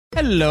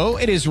Hello,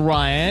 it is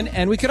Ryan,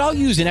 and we could all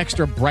use an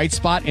extra bright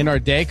spot in our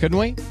day, couldn't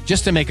we?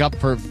 Just to make up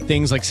for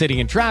things like sitting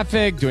in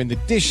traffic, doing the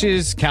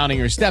dishes, counting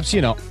your steps,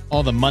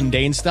 all the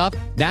mundane stuff.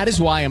 That is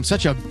why I'm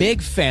such a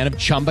big fan of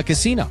Chumba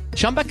Casino.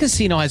 Chumba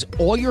Casino has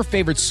all your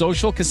favorite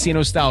social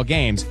casino-style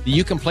games that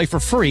you can play for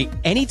free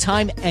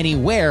anytime,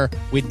 anywhere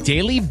with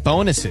daily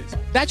bonuses.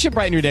 That should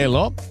brighten your day a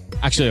little.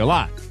 Actually, a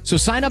lot. So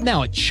sign up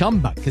now at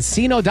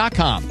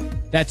ChumbaCasino.com.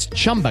 That's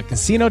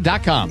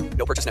ChumbaCasino.com.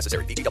 No purchase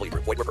necessary. VGW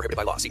Group. Void where prohibited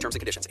by law. See terms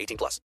and conditions.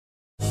 18+.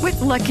 With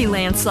Lucky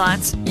Land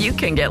Slots, you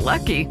can get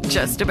lucky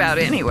just about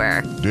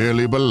anywhere.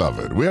 Dearly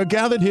beloved, we are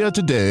gathered here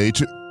today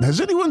to...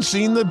 Has anyone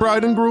seen the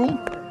bride and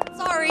groom?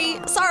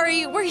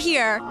 Sorry, we're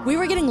here. We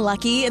were getting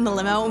lucky in the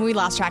limo and we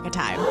lost track of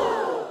time.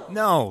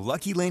 No,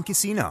 Lucky Land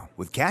Casino.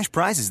 With cash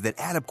prizes that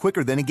add up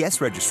quicker than a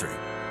guest registry.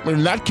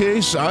 In that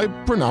case, I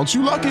pronounce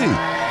you lucky.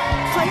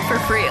 Play for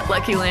free at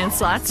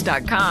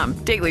LuckyLandSlots.com.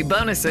 Daily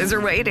bonuses are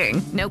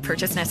waiting. No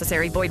purchase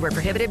necessary. Void where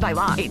prohibited by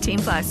law.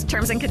 18+.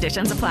 Terms and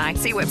conditions apply.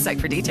 See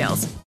website for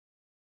details.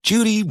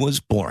 Judy was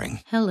boring.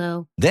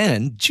 Hello.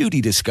 Then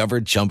Judy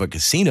discovered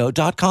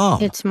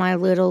ChumbaCasino.com. It's my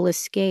little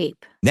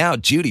escape. Now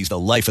Judy's the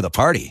life of the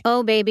party.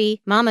 Oh,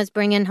 baby, mama's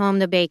bringing home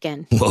the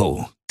bacon.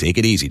 Whoa, take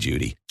it easy,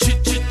 Judy.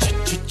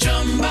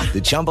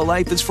 The Chumba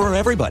life is for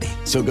everybody.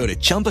 So go to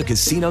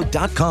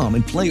ChumbaCasino.com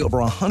and play over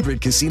 100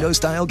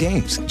 casino-style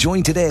games.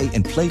 Join today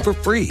and play for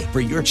free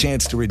for your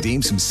chance to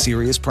redeem some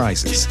serious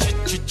prizes.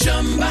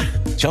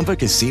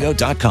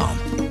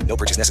 ChumbaCasino.com. No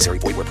purchase necessary.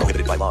 Void where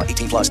prohibited by law.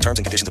 18+. Terms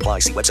and conditions apply.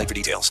 See website for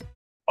details.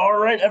 All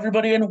right,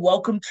 everybody, and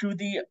welcome to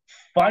the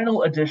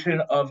final edition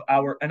of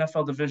our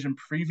NFL Division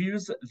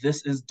previews.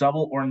 This is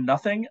Double or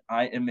Nothing.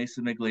 I am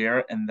Mason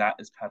Migliera, and that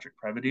is Patrick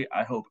Previty.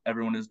 I hope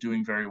everyone is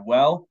doing very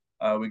well.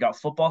 We got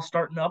football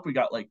starting up. We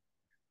got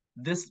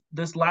this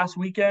last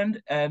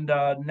weekend and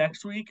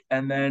next week,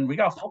 and then we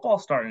got football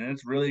starting, and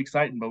it's really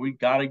exciting, but we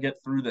got to get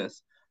through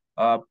this.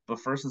 But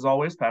first, as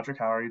always, Patrick,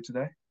 how are you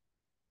today?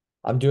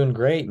 I'm doing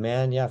great,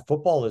 man. Yeah,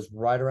 football is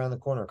right around the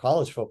corner.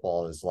 College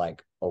football is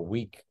like a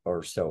week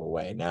or so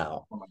away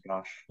now. Oh, my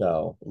gosh.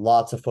 So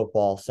lots of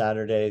football.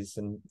 Saturdays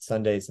and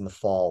Sundays in the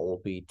fall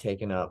will be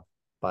taken up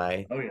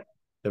by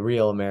the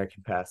real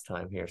American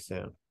pastime here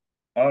soon.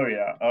 Oh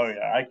yeah.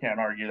 I can't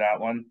argue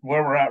that one.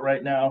 Where we're at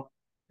right now,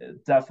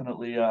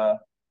 definitely the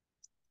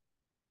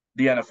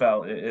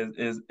NFL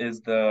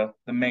is the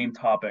main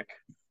topic.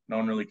 No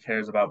one really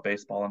cares about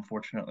baseball,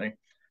 unfortunately.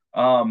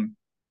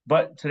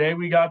 But today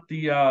we got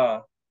the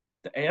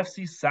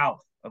AFC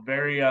South, a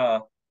very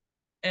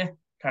kind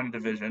of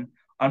division.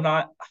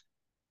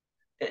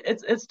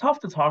 It's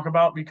tough to talk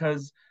about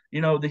because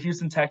the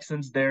Houston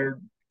Texans, they're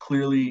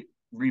clearly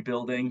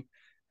rebuilding,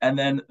 and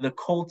then the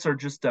Colts are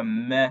just a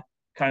meh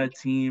kind of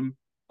team.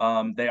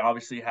 They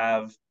obviously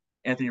have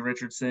Anthony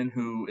Richardson,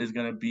 who is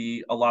going to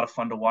be a lot of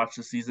fun to watch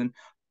this season.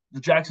 The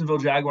Jacksonville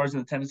Jaguars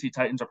and the Tennessee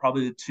Titans are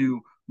probably the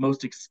two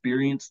most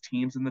experienced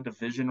teams in the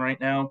division right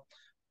now.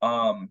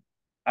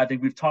 I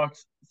think we've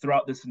talked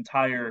throughout this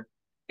entire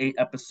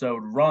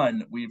 8-episode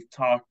run. We've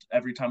talked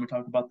every time we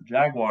talk about the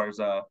Jaguars.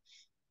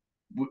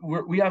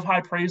 We have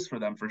high praise for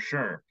them for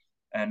sure.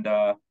 And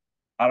I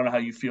don't know how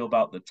you feel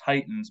about the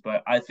Titans,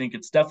 but I think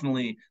it's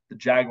definitely the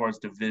Jaguars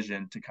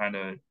division to kind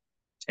of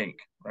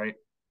take, right?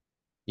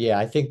 Yeah,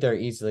 I think they're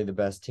easily the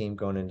best team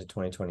going into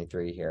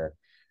 2023 here.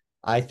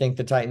 I think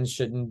the Titans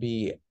shouldn't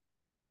be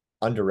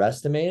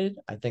underestimated.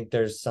 I think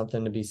there's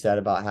something to be said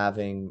about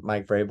having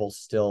Mike Vrabel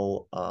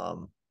still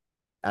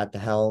at the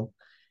helm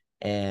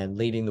and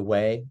leading the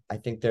way. I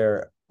think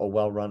they're a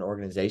well-run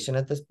organization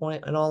at this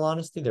point, in all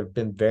honesty. They've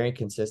been very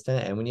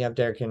consistent, and when you have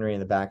Derrick Henry in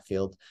the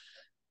backfield,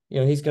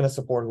 he's going to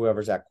support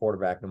whoever's at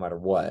quarterback no matter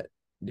what.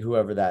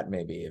 Whoever that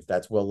may be, if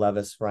that's Will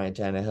Levis, Ryan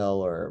Tannehill,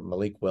 or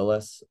Malik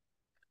Willis,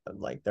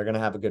 they're going to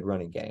have a good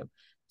running game.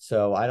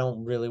 So I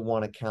don't really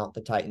want to count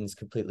the Titans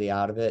completely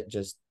out of it,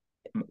 just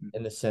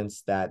in the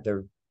sense that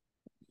they're,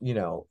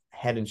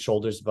 head and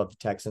shoulders above the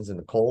Texans and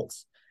the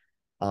Colts.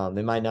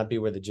 They might not be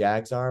where the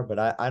Jags are, but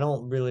I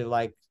don't really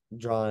like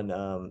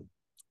drawing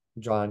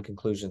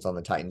conclusions on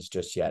the Titans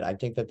just yet. I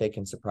think that they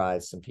can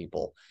surprise some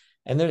people.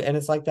 And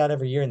it's like that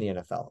every year in the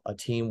NFL. A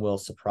team will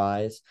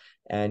surprise,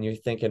 and you're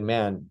thinking,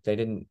 man,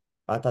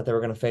 I thought they were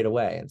going to fade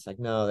away. And it's like,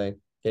 no, they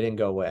didn't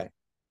go away.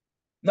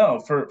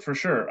 No, for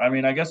sure. I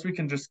mean, I guess we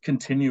can just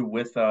continue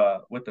with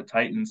the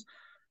Titans.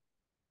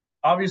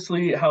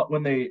 Obviously,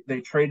 when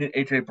they traded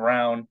A.J.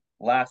 Brown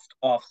last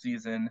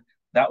offseason,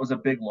 that was a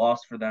big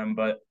loss for them,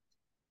 but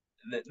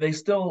they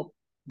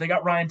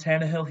got Ryan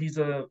Tannehill. He's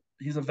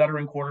a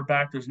veteran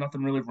quarterback. There's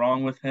nothing really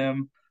wrong with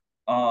him.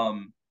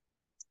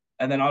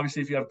 And then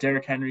obviously if you have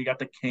Derrick Henry, you got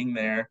the king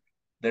there.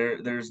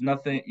 There's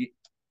nothing.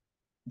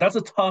 That's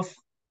a tough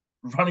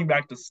running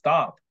back to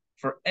stop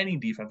for any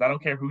defense. I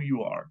don't care who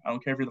you are. I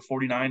don't care if you're the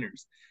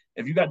 49ers.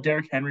 If you got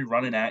Derrick Henry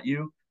running at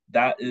you,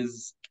 that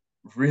is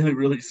really,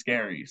 really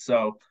scary.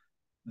 So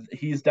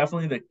he's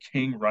definitely the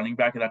king running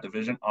back of that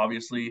division.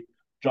 Obviously,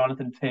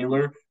 Jonathan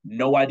Taylor,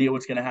 no idea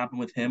what's going to happen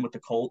with him with the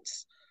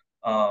Colts.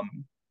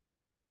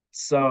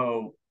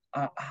 So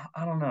I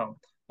don't know.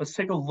 Let's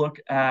take a look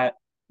at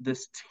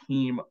this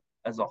team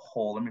as a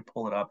whole. Let me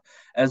pull it up.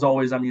 As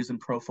always, I'm using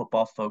Pro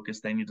Football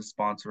Focus. They need to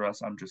sponsor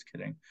us. I'm just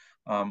kidding.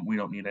 We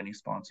don't need any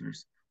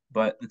sponsors.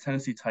 But the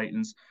Tennessee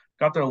Titans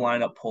got their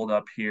lineup pulled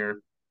up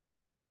here.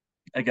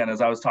 Again,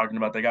 as I was talking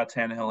about, they got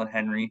Tannehill and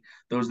Henry.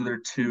 Those are their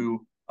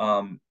two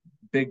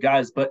big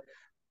guys. But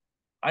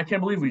I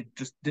can't believe we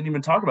just didn't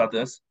even talk about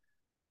this.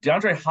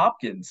 DeAndre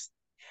Hopkins,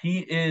 he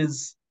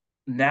is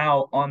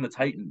now on the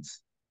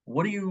Titans.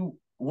 What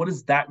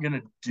is that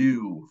gonna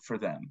do for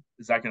them?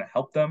 Is that gonna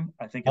help them?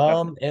 I think it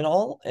definitely.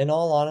 In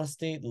all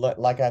honesty,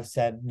 like I've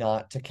said,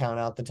 not to count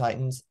out the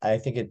Titans. I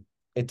think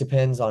it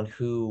depends on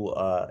who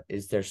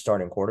is their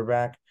starting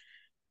quarterback.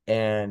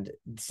 And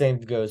same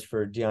goes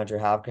for DeAndre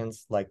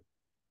Hopkins. Like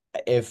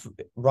if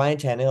Ryan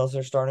Tannehill is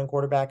their starting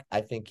quarterback,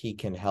 I think he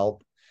can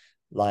help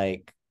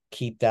like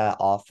keep that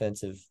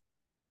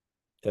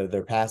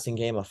their passing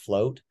game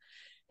afloat,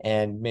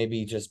 and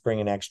maybe just bring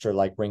an extra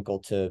like wrinkle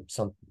to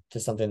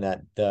something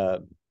that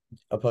the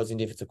opposing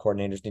defensive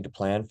coordinators need to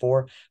plan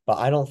for. But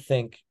I don't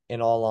think,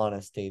 in all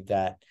honesty,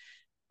 that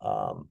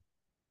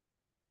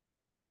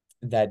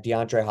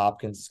DeAndre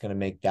Hopkins is going to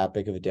make that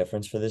big of a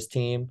difference for this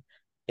team.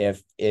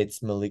 If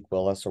it's Malik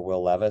Willis or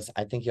Will Levis,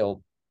 I think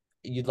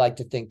you'd like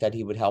to think that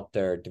he would help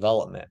their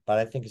development. But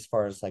I think as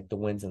far as like the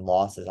wins and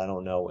losses, I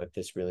don't know if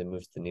this really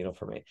moves the needle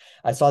for me.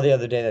 I saw the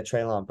other day that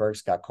Treylon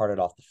Burks got carted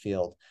off the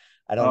field.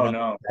 I don't know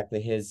No.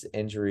 exactly his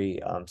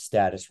injury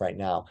status right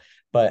now,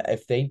 but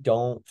if they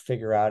don't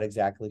figure out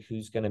exactly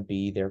who's going to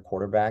be their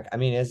quarterback, I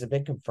mean, has it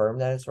been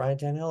confirmed that it's Ryan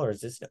Tannehill, or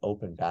is this an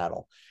open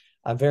battle?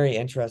 I'm very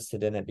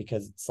interested in it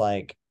because it's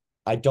like,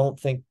 I don't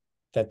think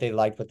that they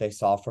liked what they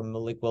saw from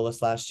Malik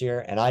Willis last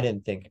year, and I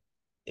didn't think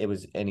it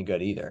was any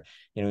good either.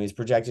 He's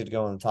projected to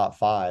go in the top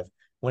 5,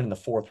 win in the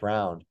 4th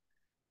round.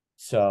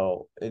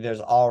 So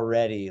there's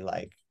already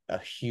like a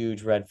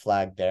huge red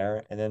flag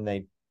there. And then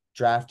they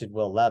drafted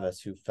Will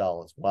Levis, who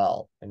fell as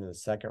well into the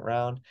 2nd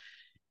round.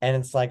 And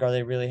it's like, are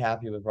they really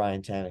happy with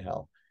Ryan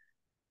Tannehill?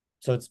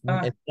 So it's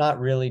not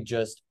really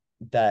just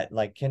that,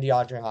 like, can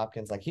DeAndre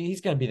Hopkins, like he's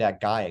going to be that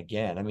guy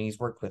again. I mean, he's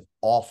worked with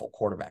awful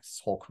quarterbacks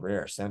his whole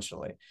career,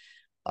 essentially.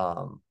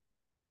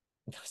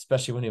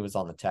 Especially when he was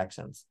on the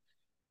Texans.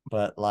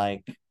 But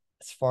like,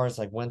 as far as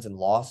like wins and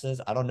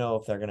losses, I don't know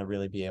if they're going to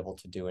really be able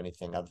to do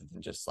anything other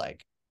than just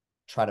like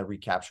try to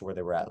recapture where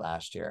they were at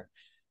last year.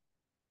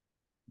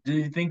 Do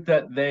you think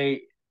that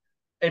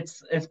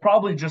it's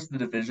probably just the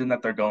division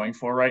that they're going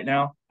for right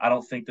now? I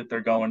don't think that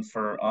they're going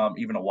for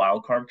even a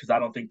wild card, because I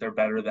don't think they're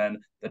better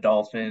than the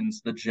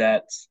Dolphins, the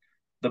Jets,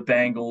 the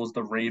Bengals,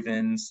 the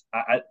Ravens,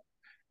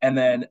 and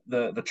then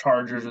the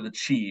Chargers or the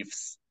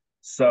Chiefs.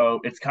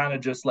 So it's kind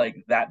of just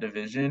like that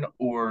division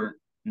or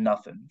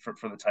nothing for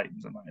the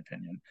Titans, in my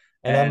opinion.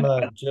 And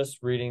I'm just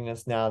reading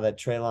this now that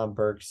Treylon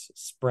Burks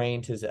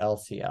sprained his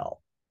LCL.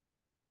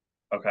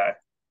 Okay.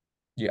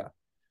 Yeah.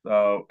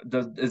 So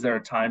is there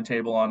a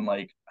timetable on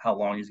like how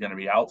long he's going to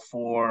be out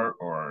for,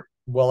 or?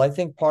 Well, I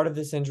think part of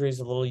this injury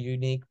is a little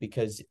unique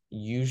because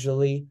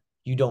usually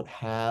you don't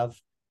have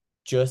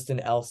just an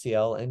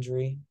LCL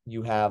injury.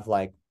 You have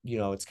like,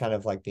 it's kind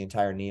of like the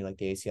entire knee, like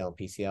the ACL and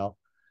PCL.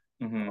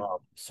 Mm-hmm.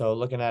 So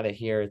looking at it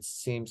here, it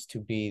seems to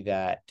be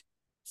that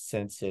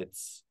since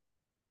it's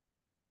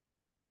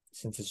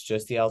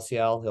just the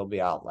LCL, he'll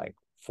be out like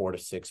 4 to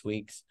 6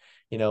 weeks.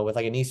 With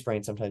like a knee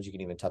sprain, sometimes you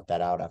can even tough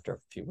that out after a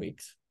few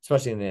weeks,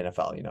 especially in the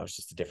NFL. It's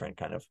just a different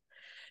kind of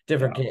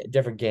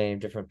different game,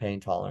 different pain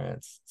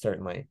tolerance.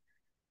 Certainly,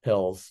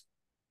 pills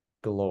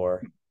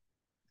galore.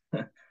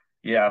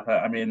 Yeah,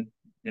 I mean,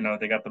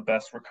 they got the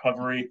best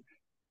recovery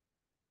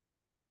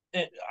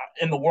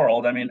in the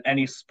world. I mean,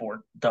 any sport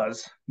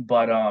does,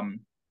 but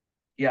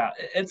yeah,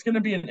 it's going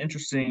to be an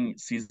interesting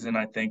season,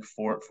 I think,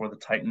 for the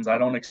Titans. I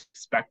don't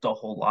expect a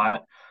whole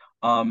lot.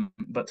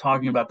 But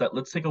talking about that,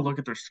 let's take a look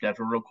at their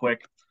schedule real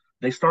quick.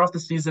 They start off the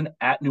season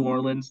at New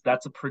Orleans.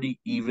 That's a pretty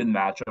even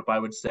matchup, I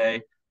would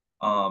say.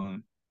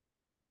 So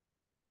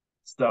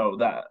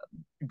that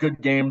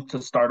good game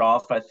to start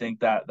off. I think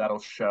that'll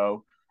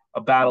show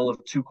a battle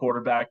of two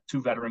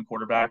veteran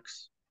quarterbacks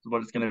is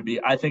what it's going to be.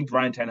 I think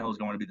Ryan Tannehill is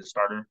going to be the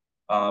starter.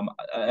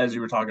 As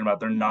you were talking about,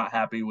 they're not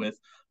happy with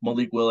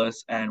Malik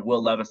Willis, and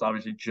Will Levis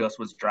obviously just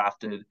was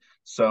drafted,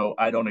 so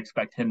I don't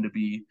expect him to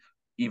be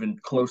even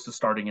close to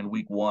starting in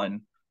week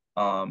 1.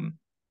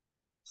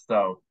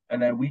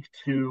 And then week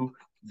 2,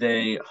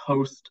 they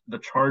host the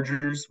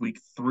Chargers. Week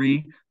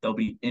 3, they'll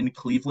be in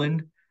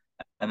Cleveland,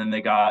 and then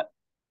they got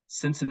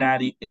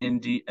Cincinnati,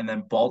 Indy, and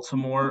then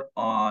Baltimore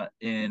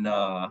in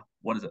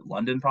what is it,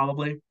 London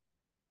probably?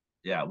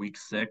 Yeah, week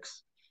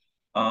 6.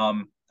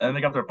 And then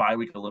they got their bye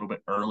week a little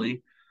bit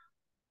early.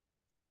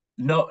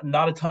 No,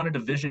 not a ton of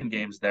division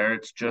games there.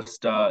 It's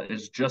just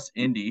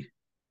Indy.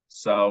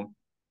 So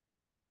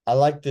I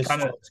like this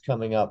stretch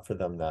coming up for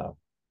them though.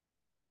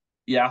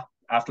 Yeah,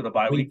 after the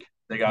bye week,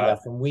 they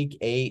got from week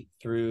 8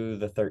 through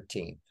the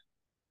 13th.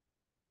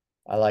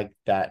 I like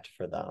that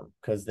for them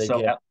because they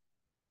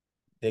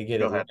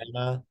get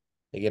Atlanta,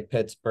 they get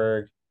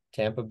Pittsburgh,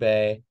 Tampa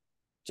Bay,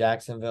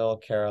 Jacksonville,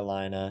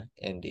 Carolina,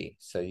 Indy.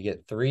 So you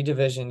get 3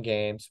 division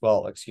games.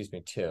 Well, excuse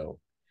me, 2.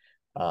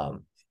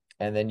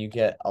 And then you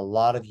get a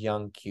lot of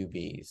young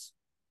QBs.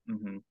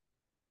 Mm-hmm.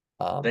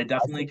 They I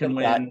definitely think can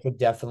that win. could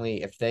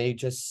definitely, if they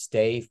just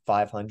stay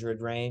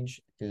 500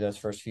 range through those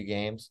first few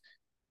games,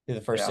 through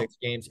the first Yeah. 6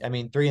 games. I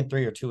mean,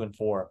 3-3 or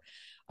 2-4.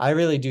 I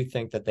really do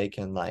think that they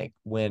can like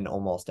win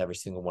almost every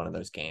single one of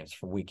those games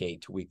from week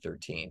 8 to week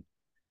 13,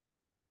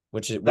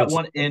 That which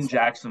one is in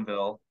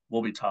Jacksonville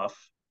will be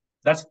tough.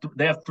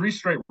 They have 3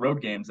 straight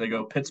road games. They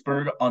go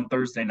Pittsburgh on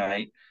Thursday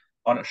night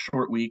on a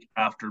short week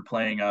after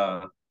playing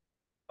uh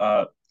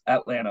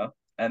Atlanta,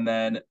 and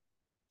then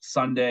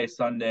Sunday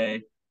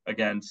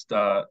against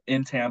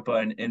in Tampa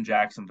and in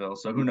Jacksonville.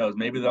 So who knows?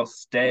 Maybe they'll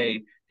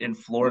stay in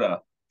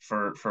Florida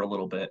for a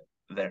little bit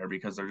there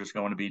because they're just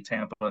going to be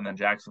Tampa and then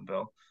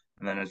Jacksonville.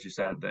 And then, as you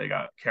said, they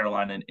got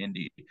Carolina and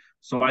Indy.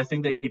 So I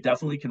think they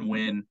definitely can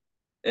win.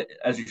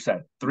 As you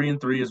said,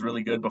 3-3 is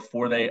really good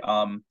before they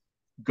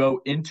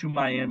go into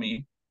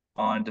Miami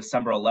on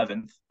December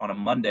 11th on a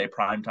Monday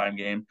primetime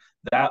game.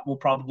 That will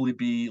probably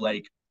be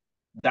like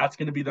that's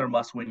going to be their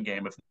must-win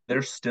game. If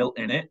they're still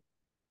in it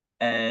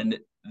and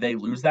they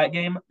lose that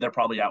game, they're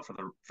probably out for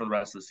the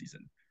rest of the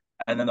season.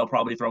 And then they'll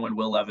probably throw in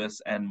Will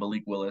Levis and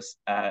Malik Willis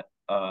at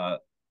for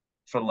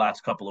the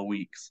last couple of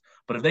weeks.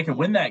 But if they can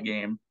win that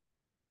game,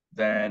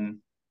 then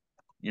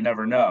you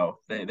never know.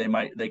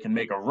 They can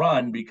make a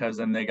run because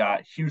then they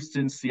got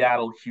Houston,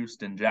 Seattle,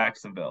 Houston,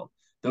 Jacksonville.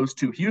 Those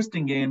 2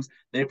 Houston games,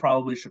 they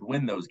probably should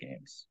win those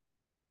games.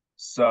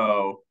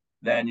 So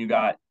then you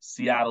got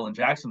Seattle and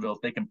Jacksonville.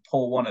 If they can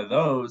pull one of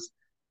those,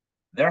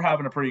 they're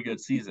having a pretty good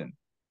season.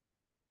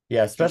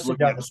 Yeah, Just especially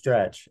looking down at the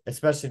stretch.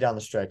 Especially down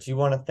the stretch. You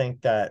want to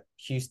think that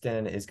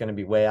Houston is going to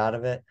be way out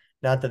of it.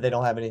 Not that they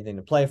don't have anything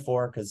to play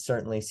for, because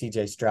certainly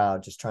CJ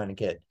Stroud just trying to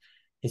get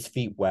his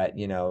feet wet,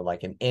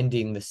 like an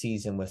ending the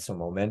season with some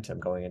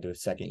momentum going into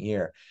his second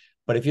year.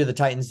 But if you're the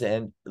Titans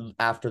and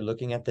after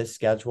looking at this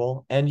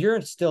schedule, and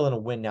you're still in a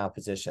win now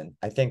position,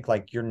 I think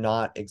like you're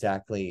not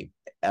exactly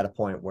at a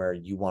point where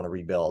you want to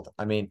rebuild.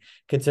 I mean,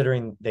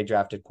 considering they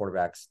drafted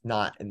quarterbacks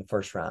not in the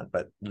first round,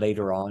 but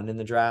later on in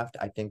the draft,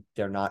 I think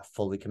they're not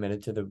fully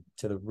committed to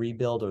the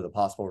rebuild or the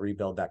possible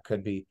rebuild that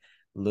could be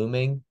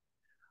looming.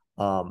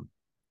 Um,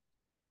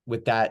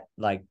 with that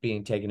like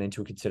being taken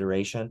into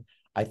consideration,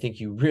 I think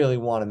you really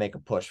want to make a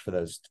push for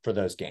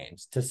those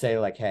games to say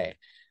like, hey,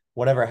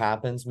 whatever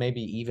happens,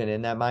 maybe even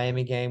in that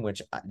Miami game,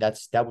 which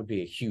that would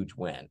be a huge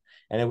win,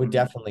 and it would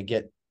definitely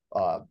get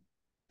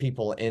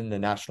people in the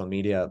national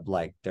media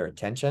like their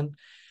attention.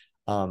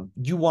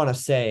 You want to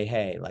say,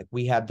 hey, like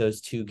we have those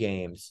 2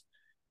 games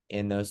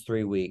in those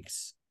 3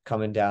 weeks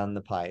coming down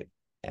the pipe,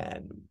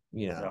 and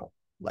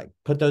like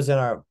put those in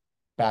our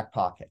back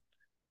pocket.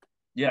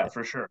 Yeah,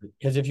 for sure.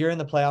 Because if you're in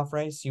the playoff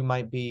race, you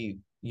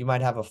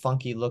might have a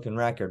funky looking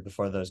record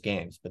before those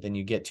games, but then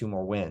you get 2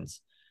 more wins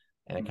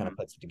and it kind of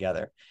puts it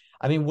together.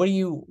 I mean, what do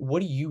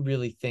you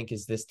really think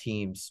is this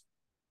team's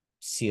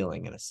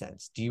ceiling in a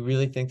sense? Do you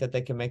really think that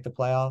they can make the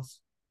playoffs?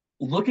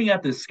 Looking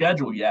at the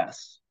schedule,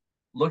 yes.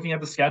 Looking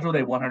at the schedule,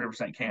 they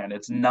 100% can.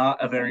 It's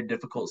not a very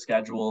difficult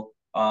schedule.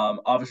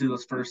 Obviously,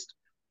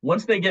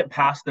 once they get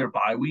past their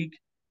bye week,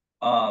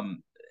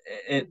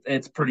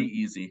 it's pretty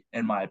easy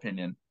in my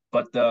opinion.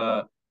 But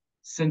the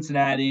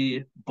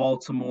Cincinnati,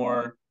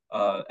 Baltimore,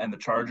 and the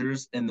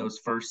Chargers in those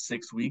first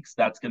 6 weeks,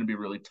 that's going to be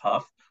really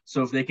tough.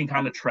 So if they can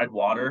kind of tread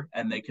water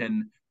and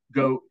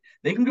go,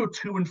 they can go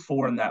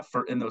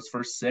 2-4 in those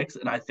first 6,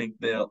 and I think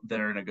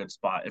they're in a good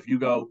spot. If you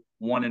go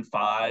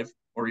 1-5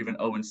 or even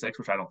 0-6,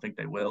 which I don't think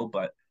they will,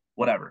 but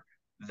whatever,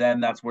 then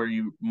that's where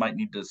you might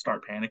need to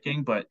start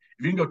panicking. But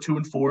if you can go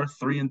 2-4,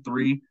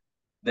 3-3,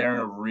 they're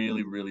in a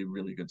really, really,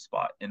 really good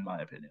spot, in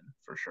my opinion,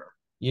 for sure.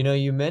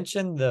 You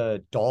mentioned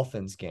the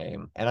Dolphins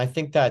game, and I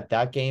think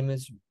that game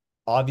is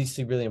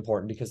obviously really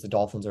important because the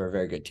Dolphins are a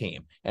very good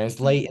team, and it's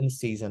late in the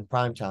season,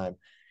 prime time.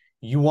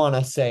 You want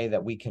to say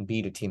that we can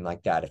beat a team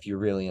like that if you're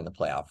really in the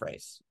playoff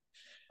race.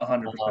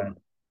 100%.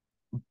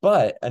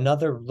 But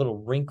another little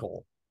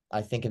wrinkle,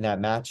 I think, in that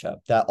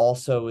matchup that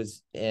also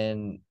is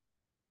in,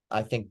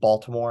 I think,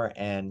 Baltimore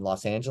and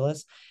Los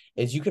Angeles,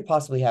 is you could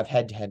possibly have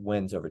head-to-head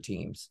wins over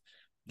teams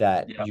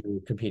that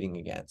you're competing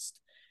against.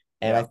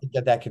 And I think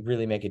that could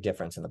really make a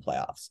difference in the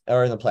playoffs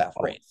or in the playoff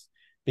race,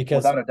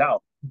 because without a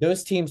doubt,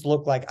 those teams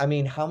look like, I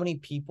mean, how many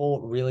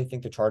people really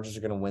think the Chargers are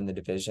going to win the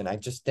division? I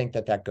just think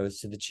that goes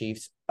to the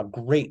Chiefs. A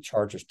great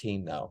Chargers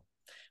team, though,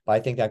 but I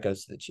think that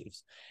goes to the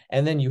Chiefs.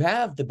 And then you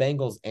have the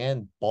Bengals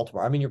and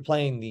Baltimore. I mean, you're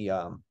playing the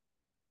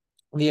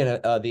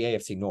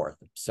AFC North,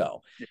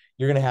 so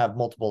you're going to have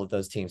multiple of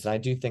those teams. And I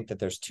do think that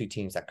there's 2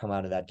 teams that come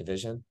out of that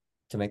division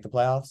to make the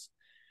playoffs.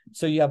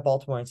 So you have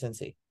Baltimore and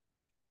Cincy.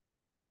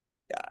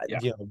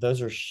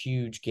 Those are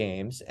huge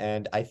games,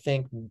 and I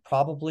think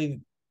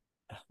probably,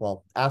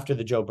 well, after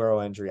the Joe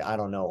Burrow injury, I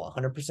don't know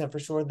 100% for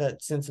sure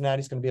that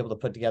Cincinnati's going to be able to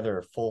put together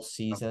a full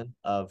season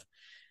of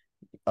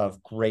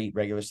great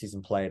regular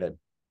season play to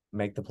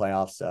make the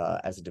playoffs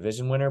as a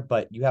division winner.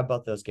 But you have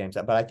both those games.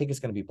 But I think it's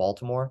going to be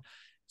Baltimore.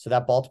 So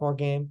that Baltimore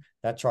game,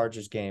 that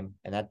Chargers game,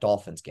 and that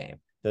Dolphins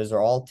game, those are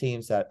all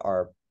teams that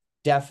are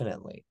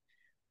definitely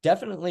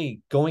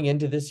going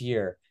into this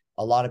year,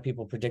 a lot of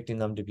people predicting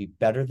them to be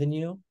better than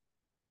you.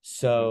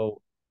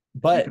 So,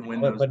 You can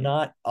win those but games.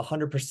 not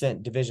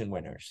 100% division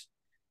winners.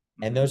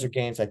 And those are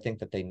games I think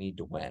that they need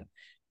to win.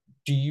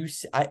 Do you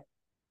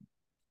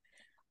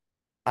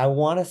I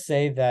want to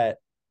say that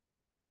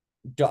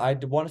I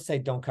want to say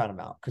don't count them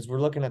out because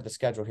we're looking at the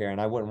schedule here and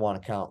I wouldn't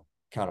want to count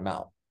them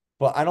out.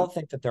 But I don't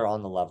think that they're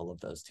on the level of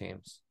those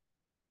teams.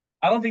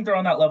 I don't think they're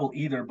on that level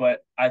either,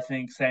 but I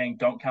think saying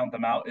don't count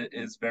them out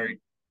is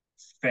very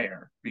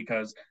fair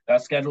because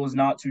that schedule is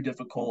not too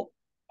difficult.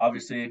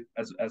 Obviously,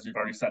 as you've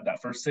already said,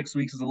 that first 6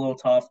 weeks is a little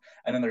tough,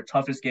 and then their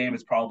toughest game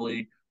is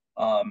probably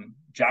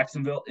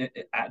Jacksonville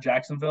at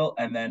Jacksonville,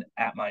 and then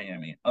at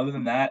Miami. Other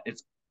than that,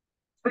 it's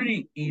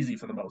pretty easy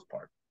for the most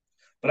part.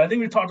 But I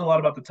think we've talked a lot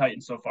about the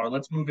Titans so far.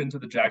 Let's move into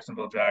the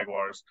Jacksonville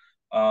Jaguars.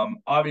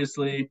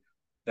 Obviously,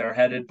 they're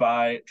headed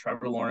by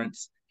Trevor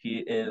Lawrence. He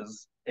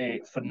is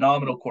a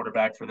phenomenal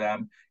quarterback for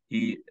them.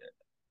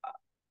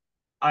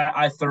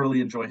 I thoroughly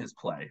enjoy his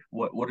play.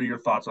 What are your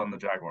thoughts on the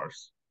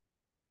Jaguars?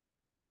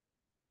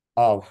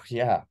 Oh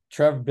yeah,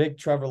 big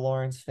Trevor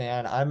Lawrence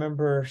fan. I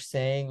remember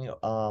saying,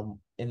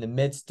 in the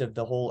midst of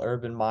the whole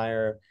Urban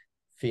Meyer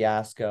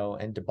fiasco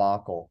and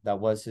debacle that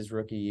was his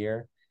rookie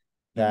year,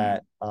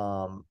 that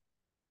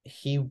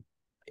he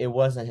it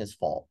wasn't his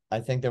fault. I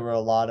think there were a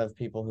lot of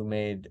people who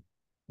made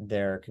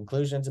their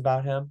conclusions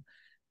about him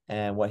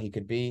and what he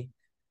could be,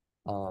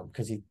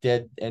 because he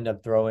did end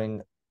up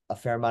throwing a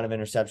fair amount of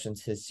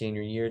interceptions his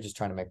senior year, just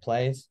trying to make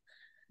plays.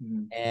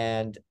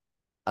 And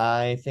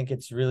I think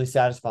it's really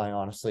satisfying,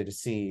 honestly, to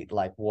see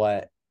like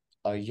what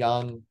a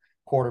young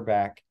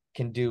quarterback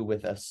can do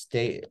with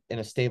in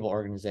a stable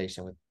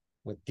organization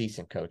with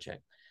decent coaching.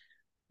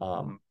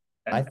 And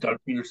I Doug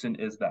Peterson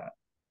is that.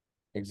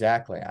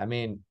 Exactly. I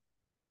mean,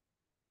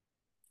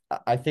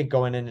 I think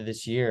going into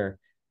this year,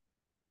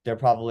 they're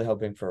probably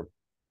hoping for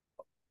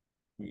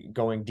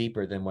going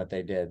deeper than what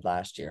they did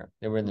last year.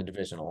 They were in the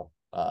divisional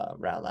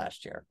round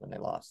last year when they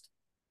lost.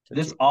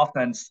 This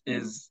offense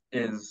is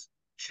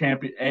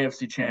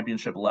AFC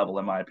championship level,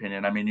 in my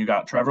opinion. I mean, you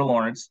got Trevor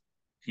Lawrence,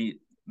 he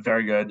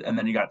very good, and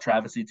then you got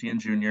Travis Etienne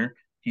Jr.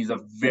 He's a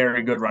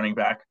very good running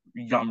back,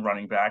 young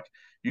running back.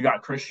 You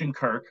got Christian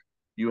Kirk,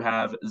 you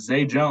have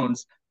Zay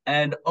Jones,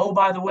 and oh,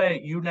 by the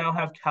way, you now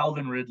have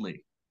Calvin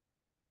Ridley.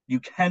 You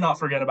cannot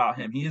forget about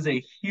him. He is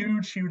a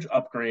huge, huge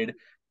upgrade.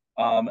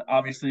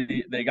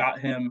 Obviously, they got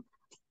him,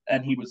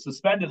 and he was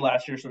suspended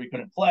last year, so he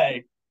couldn't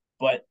play.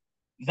 But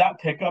that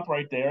pickup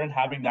right there and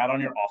having that on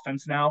your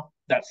offense now,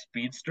 that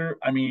speedster,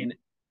 I mean,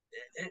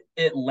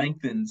 it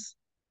lengthens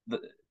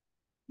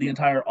the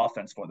entire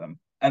offense for them.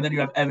 And then you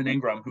have Evan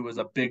Ingram, who is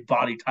a big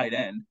body tight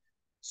end.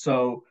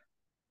 So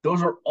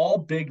those are all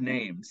big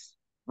names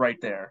right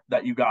there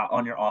that you got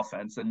on your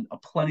offense and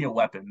plenty of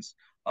weapons.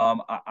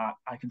 I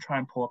can try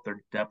and pull up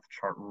their depth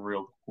chart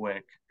real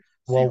quick.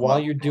 Well, while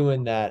you're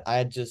doing that,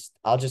 I'll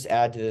just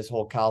add to this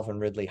whole Calvin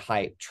Ridley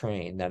hype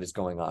train that is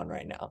going on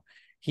right now.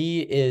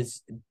 He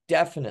is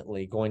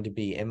definitely going to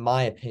be, in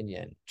my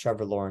opinion,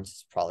 Trevor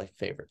Lawrence's probably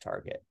favorite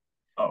target.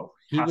 Oh,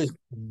 he was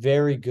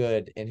very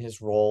good in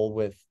his role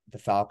with the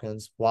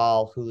Falcons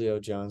while Julio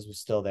Jones was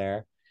still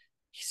there.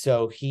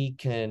 So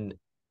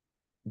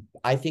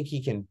I think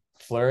he can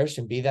flourish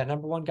and be that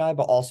number one guy,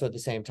 but also at the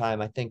same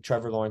time, I think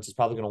Trevor Lawrence is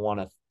probably going to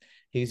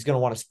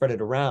want to spread it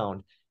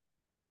around.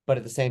 But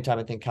at the same time,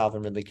 I think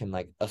Calvin Ridley can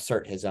like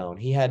assert his own.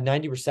 He had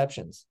 90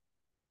 receptions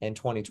in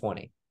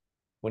 2020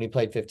 when he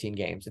played 15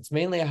 games. It's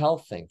mainly a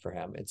health thing for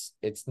him.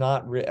 It's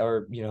not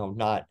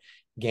not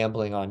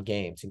gambling on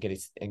games and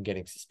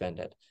getting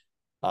suspended.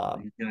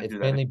 It's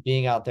mainly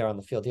being out there on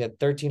the field. He had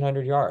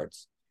 1,300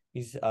 yards.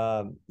 He's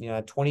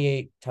had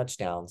 28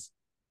 touchdowns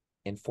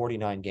in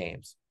 49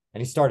 games,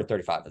 and he started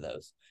 35 of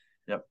those.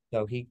 Yep.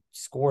 So he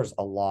scores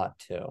a lot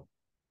too.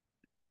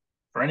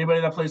 For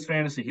anybody that plays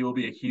fantasy, he will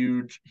be a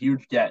huge,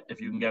 huge get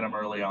if you can get him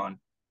early on,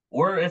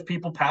 or if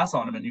people pass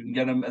on him and you can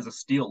get him as a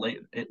steal late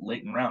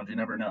in rounds. You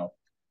never know.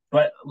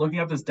 But looking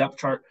at this depth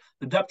chart,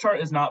 the depth chart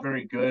is not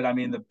very good. I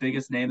mean, the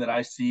biggest name that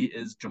I see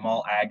is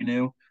Jamal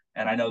Agnew,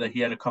 and I know that he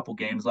had a couple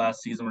games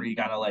last season where he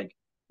kind of like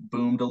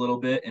boomed a little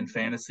bit in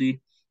fantasy,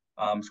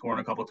 scoring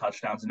a couple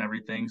touchdowns and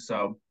everything.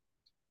 So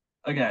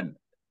again,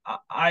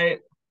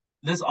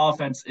 this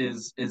offense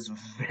is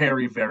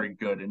very, very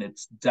good, and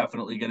it's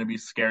definitely going to be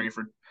scary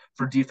for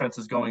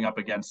defenses going up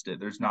against it.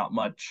 There's not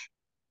much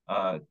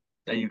that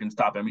you can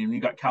stop. I mean,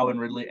 you got Calvin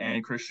Ridley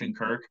and Christian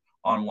Kirk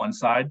on one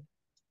side,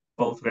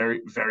 both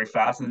very, very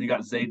fast. And then you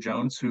got Zay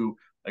Jones, who,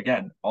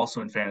 again,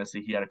 also in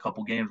fantasy, he had a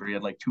couple games where he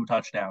had like 2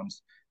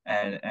 touchdowns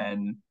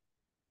and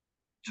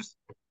just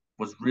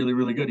was really,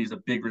 really good. He's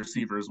a big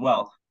receiver as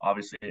well,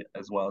 obviously,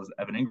 as well as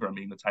Evan Ingram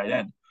being the tight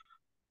end.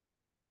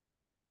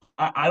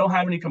 I don't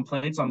have any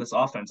complaints on this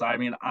offense. I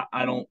mean,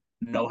 I don't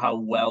know how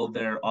well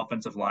their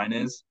offensive line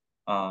is,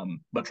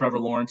 but Trevor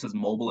Lawrence is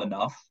mobile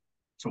enough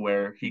to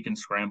where he can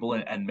scramble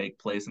and make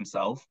plays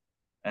himself.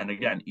 And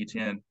again,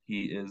 Etienne,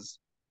 he is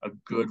a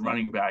good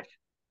running back,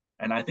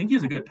 and I think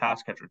he's a good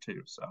pass catcher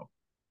too. So,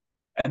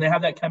 and they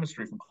have that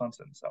chemistry from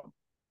Clemson. So,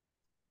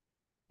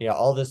 Yeah,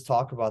 all this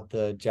talk about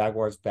the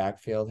Jaguars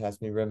backfield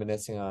has me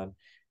reminiscing on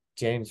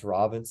James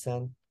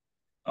Robinson,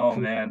 Oh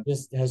who man,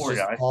 just has poor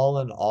just guy.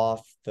 fallen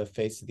off the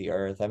face of the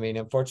earth. I mean,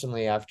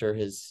 unfortunately, after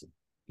his,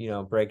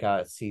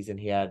 breakout season,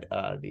 he had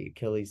the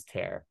Achilles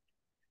tear.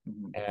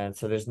 Mhm. And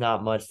so there's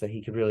not much that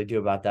he could really do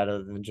about that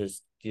other than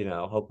just,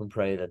 hope and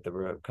pray that the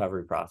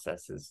recovery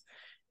process is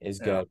Yeah.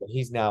 good. But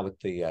he's now with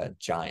the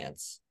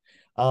Giants.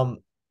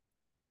 Um,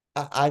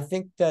 I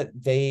think that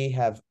they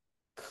have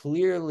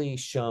clearly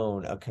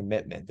shown a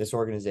commitment, this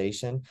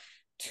organization,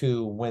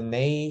 to when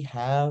they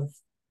have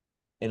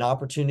an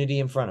opportunity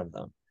in front of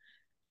them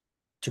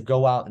to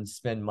go out and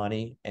spend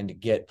money and to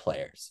get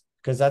players.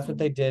 Because that's what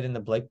they Mhm. did in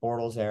the Blake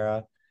Bortles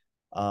era.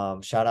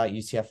 Shout out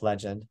UCF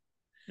legend.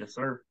 Yes,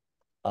 sir.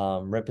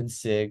 Rip and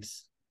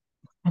Sigs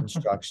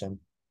construction.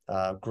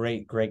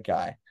 Great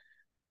guy.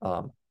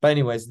 But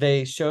anyways,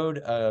 they showed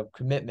a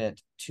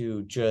commitment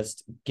to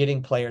just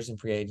getting players in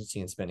free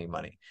agency and spending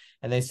money.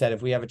 And they said,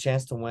 if we have a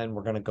chance to win,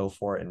 we're going to go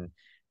for it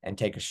and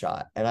take a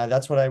shot. And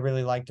that's what I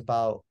really liked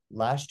about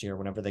last year,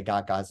 whenever they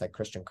got guys like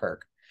Christian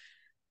Kirk.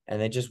 And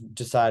they just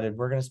decided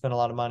we're going to spend a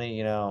lot of money,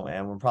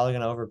 and we're probably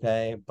going to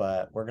overpay,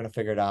 but we're going to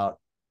figure it out.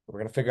 We're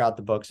going to figure out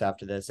the books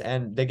after this.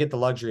 And they get the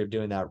luxury of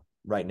doing that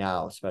right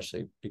now,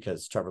 especially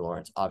because Trevor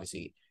Lawrence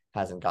obviously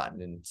hasn't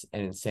gotten an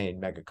insane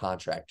mega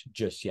contract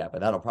just yet,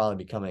 but that'll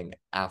probably be coming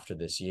after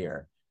this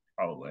year.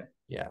 Probably.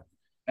 Yeah.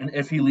 And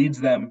if he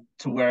leads them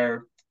to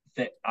where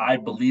I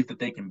believe that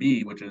they can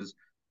be, which is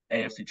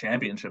AFC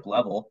Championship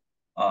level,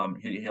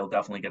 he'll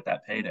definitely get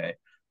that payday.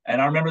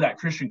 And I remember that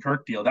Christian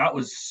Kirk deal. That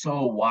was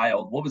so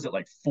wild. What was it,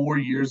 like 4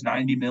 years,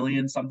 90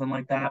 million, something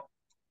like that?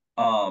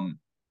 Um,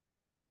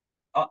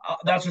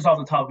 that's just off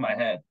the top of my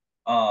head.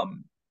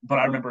 But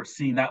I remember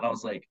seeing that and I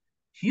was like,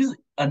 he's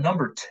a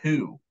number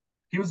two.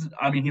 He was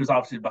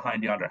obviously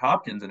behind DeAndre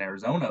Hopkins in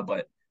Arizona,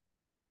 but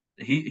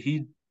he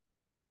he's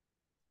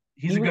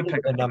He a was good even pickup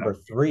a for them. number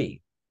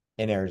 3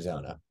 in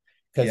Arizona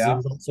because he Yeah.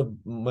 was also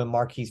when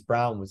Marquise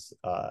Brown was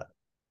oh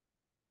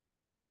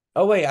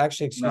wait,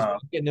 actually, excuse me, No, I'm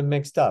getting him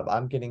mixed up.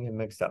 I'm getting him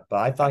mixed up. But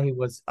I thought he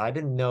was, I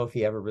didn't know if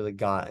he ever really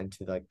got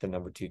into like the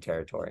number 2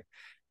 territory.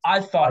 I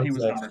I thought he was,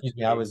 was number excuse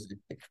me, I two. was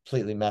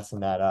completely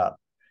messing that up.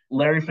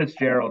 Larry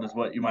Fitzgerald is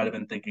what you might have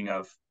been thinking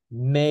of because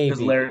Maybe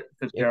Larry if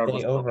Fitzgerald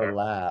was they still there.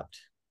 overlapped.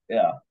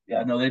 Yeah,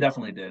 yeah, no, they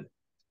definitely did.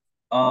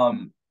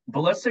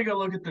 But let's take a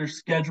look at their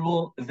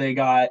schedule. They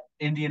got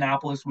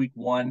Indianapolis week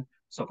 1,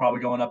 so probably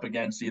going up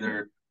against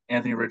either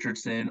Anthony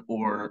Richardson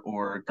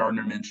or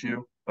Gardner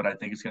Minshew. But I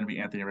think it's going to be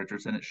Anthony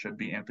Richardson. It should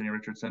be Anthony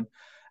Richardson.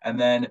 And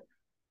then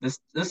this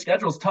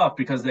schedule is tough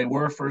because they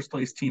were a first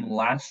place team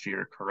last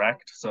year,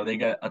 correct? So they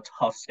get a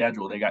tough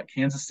schedule. They got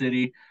Kansas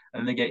City,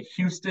 and then they get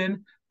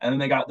Houston, and then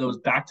they got those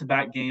back to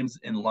back games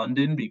in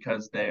London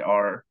because they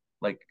are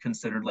like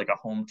considered like a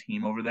home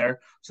team over there.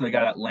 So they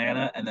got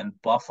Atlanta and then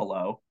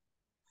Buffalo.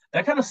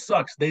 That kind of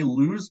sucks. They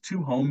lose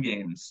 2 home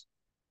games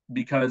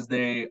because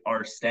they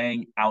are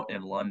staying out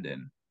in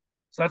London.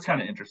 So that's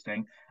kind of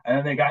interesting. And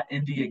then they got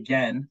Indy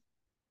again,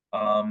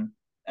 and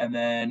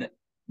then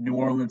New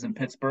Orleans and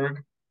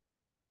Pittsburgh.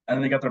 And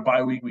then they got their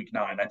bye week, week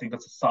 9. I think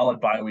that's a solid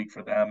bye week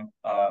for them.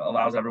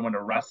 Allows everyone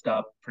to rest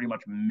up pretty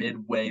much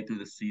midway through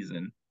the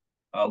season.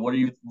 What are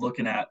you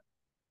looking at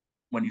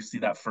when you see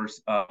that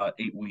first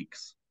 8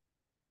 weeks?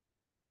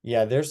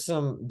 Yeah, there's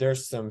some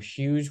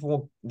huge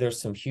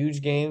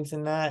games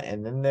in that,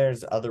 and then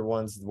there's other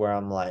ones where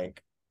I'm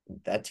like,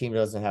 that team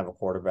doesn't have a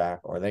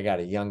quarterback, or they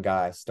got a young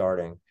guy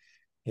starting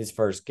his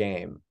first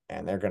game,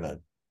 and they're gonna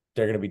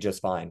be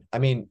just fine. I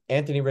mean,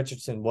 Anthony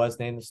Richardson was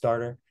named the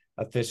starter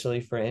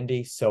officially for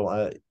Indy,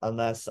 so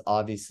unless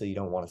obviously you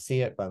don't want to see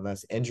it, but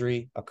unless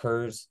injury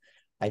occurs,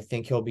 I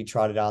think he'll be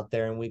trotted out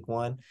there in week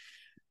 1.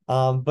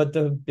 But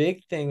the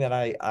big thing that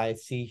I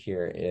see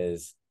here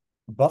is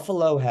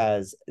Buffalo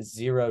has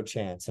zero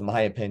chance, in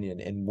my opinion,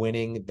 in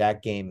winning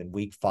that game in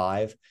week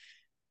 5.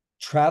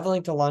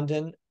 Traveling to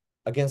London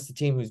against a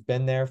team who's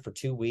been there for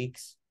 2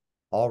 weeks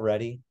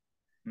already,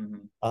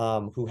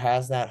 Mm-hmm. who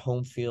has that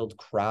home field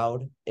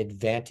crowd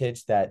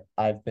advantage that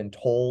I've been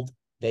told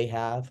they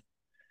have.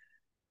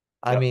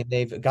 I Yep. mean,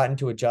 they've gotten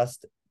to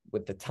adjust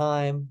with the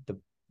time,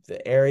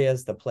 the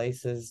areas, the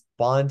places,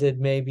 bonded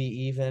maybe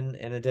even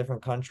in a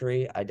different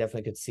country. I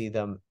definitely could see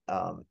them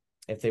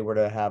if they were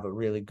to have a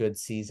really good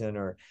season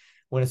or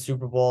win a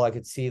Super Bowl. I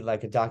could see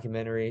like a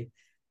documentary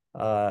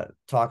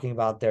talking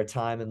about their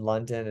time in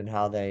London and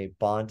how they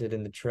bonded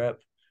in the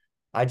trip.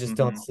 I just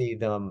don't Mm-hmm. see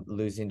them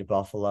losing to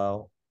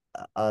Buffalo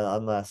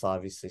unless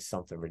obviously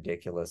something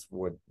ridiculous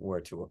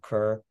were to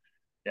occur,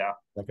 Yeah.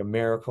 like a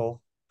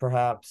miracle,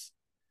 perhaps.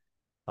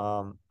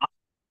 Um,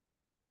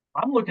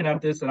 I'm looking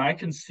at this and I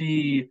can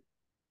see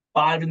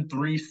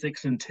 5-3,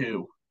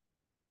 6-2,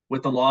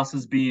 with the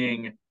losses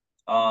being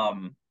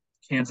um,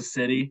 Kansas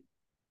City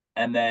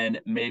and then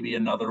maybe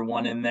another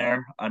one in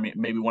there. I mean,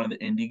 maybe one of the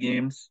indie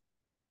games,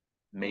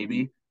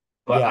 maybe.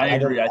 But yeah, I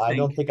agree. I I think,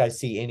 don't think I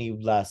see any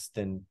less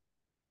than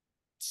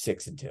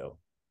 6-2.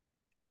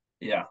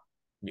 yeah,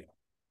 Yeah.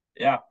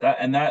 yeah,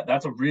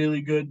 that's a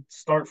really good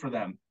start for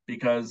them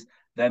because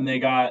Then they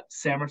got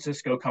San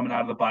Francisco coming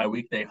out of the bye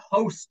week. They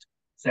host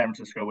San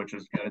Francisco, which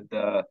is good.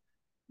 The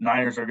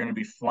Niners are going to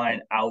be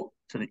flying out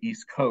to the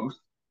East Coast.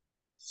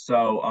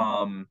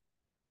 So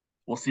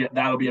we'll see.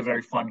 That'll be a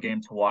very fun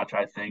game to watch,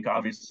 I think.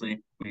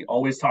 Obviously, we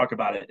always talk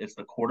about it. It's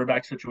the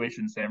quarterback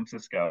situation in San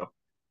Francisco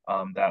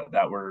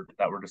that we're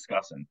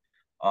discussing.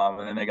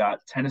 And then they got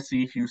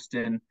Tennessee,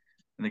 Houston, and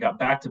they got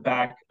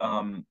back-to-back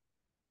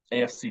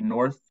AFC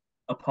North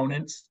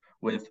opponents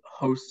with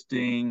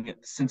hosting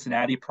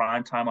Cincinnati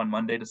primetime on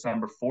Monday,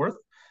 December 4th.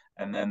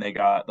 And then they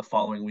got the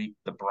following week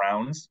the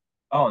Browns.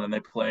 Oh, and then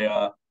they play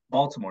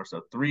Baltimore.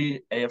 So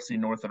 3 AFC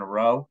North in a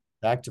row.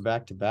 Back to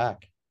back to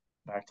back.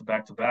 Back to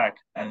back to back.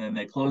 And then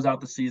they close out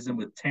the season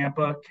with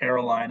Tampa,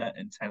 Carolina,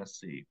 and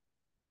Tennessee.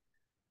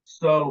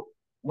 So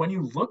when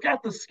you look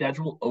at the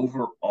schedule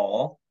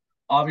overall,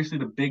 obviously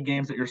the big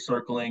games that you're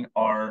circling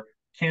are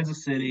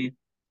Kansas City,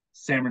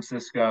 San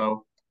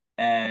Francisco,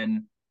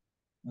 and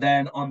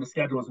then on the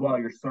schedule as well,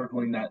 you're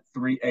circling that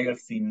 3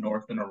 AFC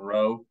North in a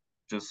row,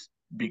 just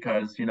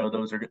because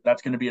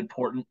that's going to be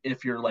important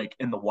if you're like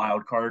in the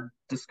wild card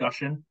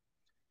discussion.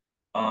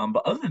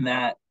 But other than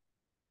that,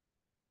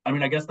 I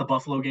mean, I guess the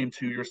Buffalo game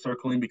too, you're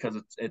circling because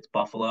it's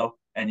Buffalo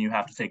and you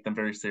have to take them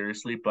very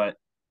seriously. But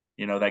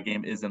that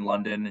game is in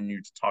London, and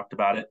you talked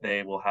about it.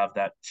 They will have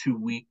that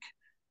 2-week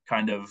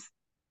kind of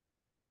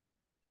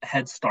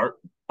head start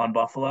on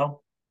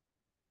Buffalo.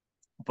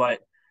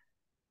 But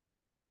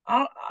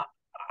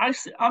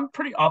I'm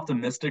pretty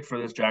optimistic for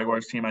this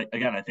Jaguars team. I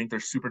think they're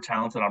super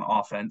talented on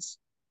offense.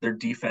 Their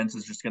defense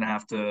is just going to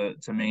have to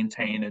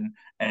maintain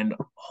and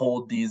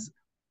hold these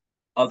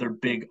other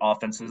big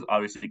offenses,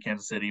 obviously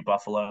Kansas City,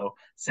 Buffalo,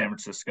 San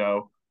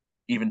Francisco,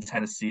 even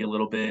Tennessee a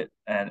little bit,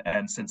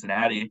 and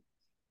Cincinnati.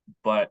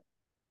 But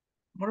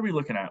what are we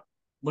looking at?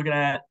 Looking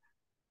at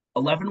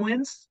 11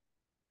 wins,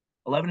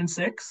 11-6.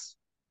 I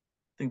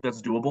think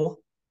that's doable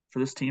for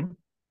this team.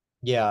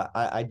 Yeah,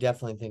 I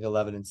definitely think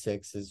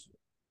 11-6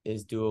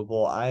 is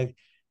doable. I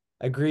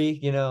agree,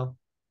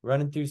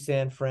 running through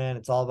San Fran,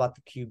 it's all about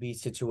the QB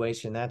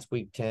situation. That's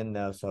week 10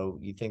 though, so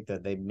you think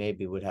that they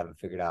maybe would have it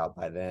figured out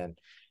by then.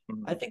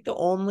 Mm-hmm. I think the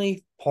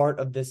only part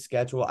of this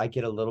schedule I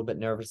get a little bit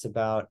nervous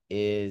about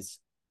is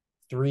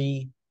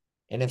 3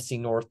 NFC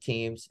North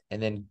teams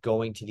and then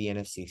going to the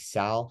NFC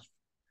South.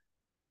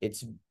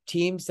 It's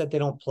teams that they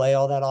don't play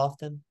all that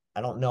often.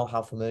 I don't know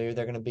how familiar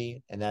they're going to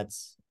be, and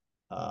that's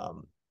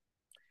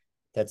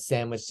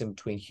sandwiched in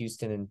between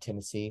Houston and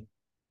Tennessee.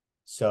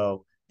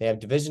 So they have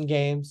division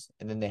games,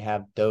 and then they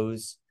have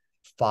those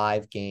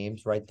 5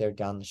 games right there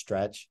down the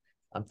stretch.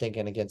 I'm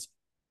thinking against,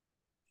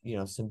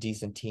 some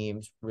decent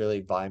teams really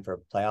vying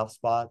for playoff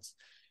spots,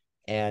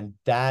 and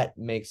that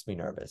makes me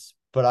nervous.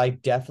 But I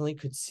definitely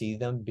could see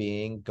them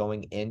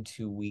going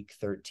into week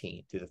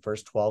 13 through the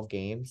first 12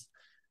 games.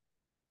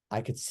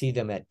 I could see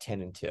them at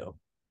 10-2.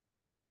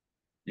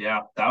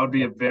 Yeah, that would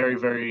be a very,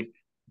 very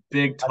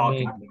big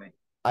talking point.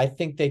 I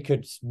think they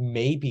could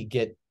maybe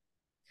get.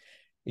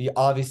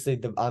 Obviously,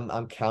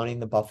 I'm counting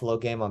the Buffalo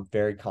game. I'm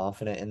very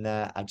confident in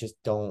that. I just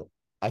don't.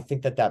 I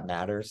think that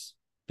matters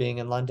being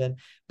in London.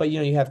 But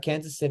you have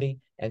Kansas City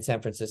and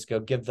San Francisco.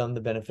 Give them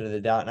the benefit of the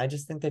doubt, and I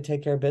just think they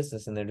take care of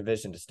business in their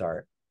division to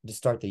start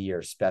the year,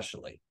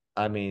 especially.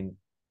 I mean,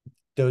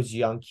 those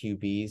young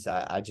QBs,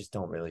 I just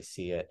don't really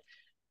see it.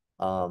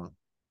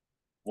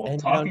 Well,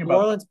 and talking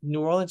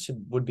New Orleans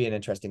would be an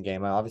interesting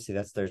game. Obviously,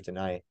 that's Thursday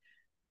night.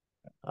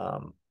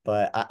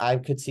 But I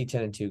could see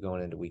 10-2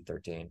 going into week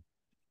 13.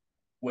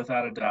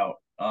 Without a doubt.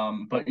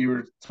 But you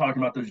were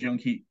talking about those young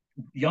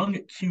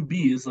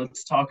QBs.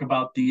 Let's talk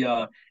about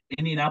the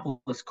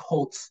Indianapolis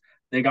Colts.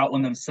 They got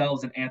one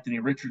themselves in Anthony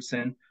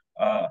Richardson.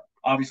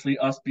 Obviously,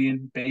 us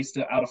being based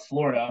out of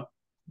Florida,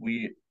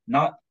 we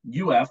not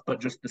UF,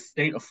 but just the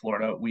state of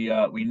Florida.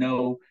 We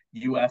know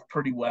UF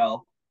pretty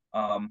well.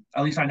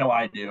 At least I know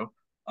I do.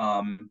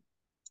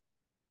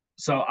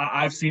 So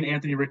I've seen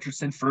Anthony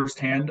Richardson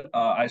firsthand.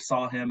 I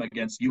saw him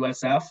against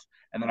USF,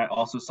 and then I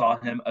also saw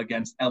him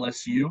against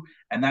LSU,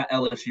 and that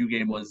LSU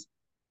game was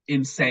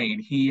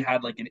insane. He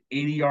had like an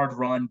 80-yard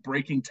run,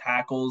 breaking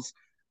tackles,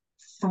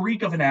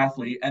 freak of an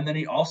athlete, and then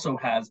he also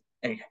has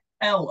a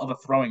hell of a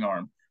throwing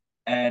arm.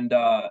 And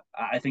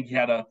I think he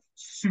had a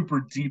super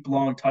deep,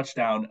 long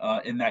touchdown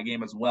in that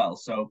game as well.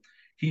 So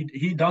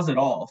he does it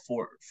all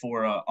for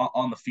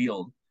on the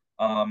field.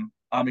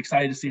 I'm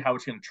excited to see how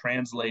it's going to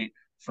translate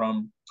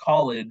from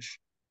college,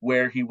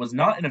 where he was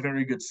not in a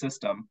very good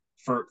system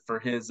for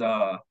his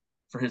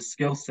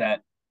skill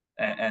set,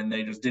 and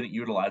they just didn't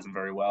utilize him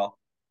very well.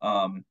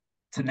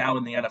 To now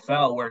in the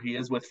NFL, where he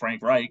is with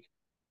Frank Reich,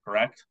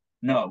 correct?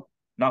 No,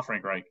 not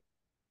Frank Reich.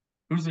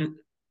 Who's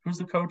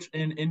the coach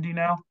in Indy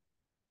now?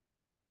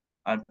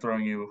 I'm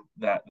throwing you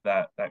that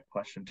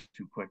question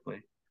too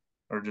quickly,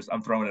 or just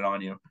I'm throwing it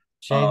on you.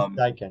 Shane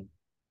Steichen.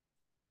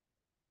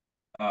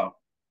 Oh,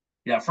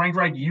 yeah. Frank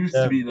Reich used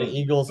to be the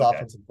Eagles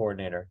offensive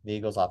coordinator. The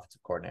Eagles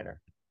offensive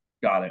coordinator.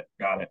 Got it.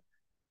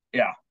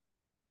 Yeah.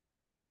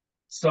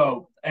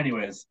 So,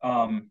 anyways,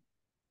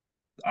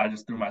 I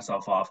just threw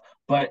myself off.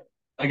 But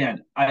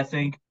again, I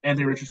think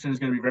Anthony Richardson is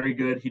going to be very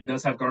good. He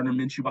does have Gardner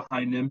Minshew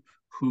behind him,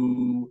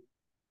 who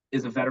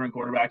is a veteran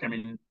quarterback. I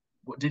mean,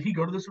 did he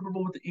go to the Super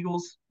Bowl with the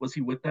Eagles? Was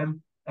he with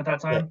them at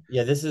that Yeah, time?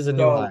 yeah, this is a new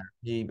So, hire.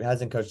 He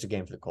hasn't coached a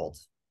game for the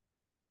Colts.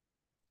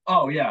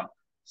 oh yeah.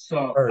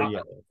 So Or yeah,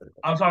 for the Colts.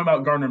 I'm talking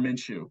about Gardner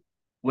Minshew.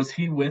 Was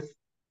he with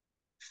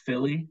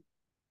Philly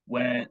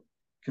when?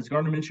 Because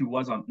Gardner Minshew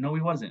was on. No,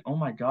 he wasn't. Oh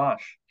my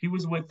gosh, he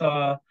was with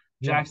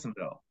He,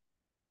 Jacksonville.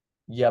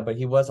 yeah, but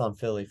he was on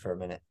Philly for a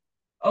minute.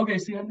 Okay,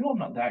 see, I know I'm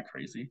not that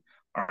crazy.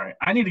 All right,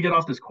 I need to get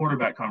off this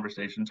quarterback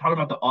conversation. Talk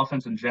about the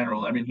offense in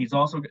general. I mean, he's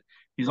always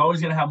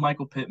going to have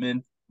Michael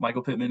Pittman.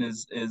 Michael Pittman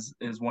is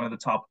one of the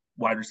top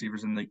wide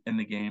receivers in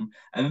the game.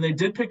 And then they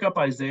did pick up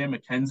Isaiah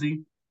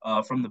McKenzie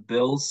from the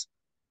Bills.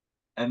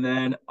 And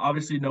then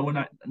obviously no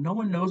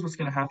one knows what's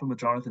going to happen with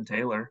Jonathan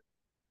Taylor.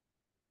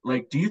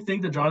 Like, do you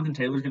think that Jonathan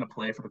Taylor is going to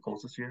play for the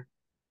Colts this year?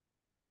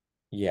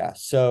 Yeah,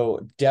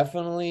 so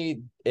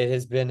definitely it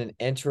has been an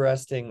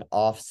interesting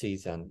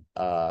offseason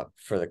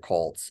for the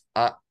Colts.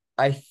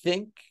 I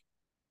think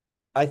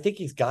I think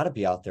he's got to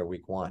be out there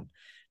week 1.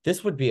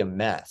 This would be a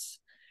mess.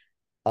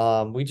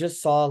 We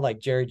just saw like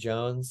Jerry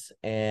Jones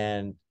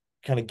and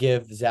kind of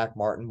give Zach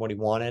Martin what he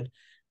wanted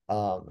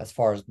as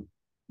far as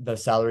the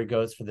salary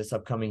goes for this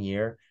upcoming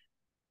year.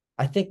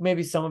 I think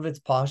maybe some of it's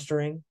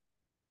posturing.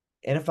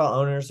 NFL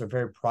owners are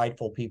very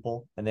prideful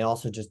people, and they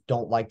also just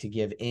don't like to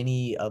give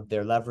any of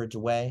their leverage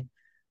away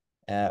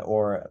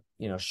or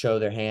show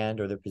their hand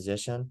or their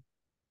position.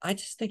 I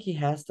just think he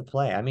has to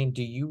play. I mean,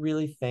 do you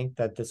really think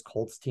that this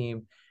Colts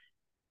team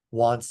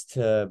wants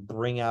to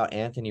bring out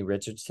Anthony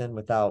Richardson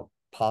without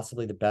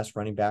possibly the best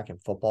running back in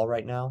football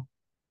right now?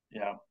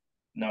 Yeah.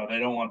 No, they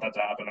don't want that to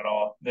happen at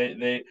all.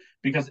 They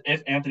because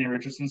if Anthony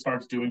Richardson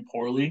starts doing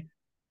poorly,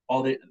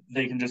 all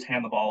they can just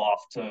hand the ball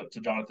off to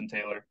Jonathan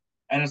Taylor.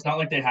 And it's not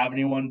like they have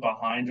anyone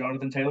behind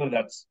Jonathan Taylor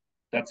that's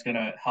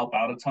gonna help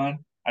out a ton.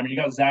 I mean, you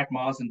got Zach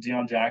Moss and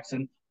Deion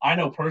Jackson. I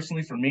know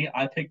personally for me,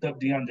 I picked up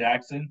Deion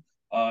Jackson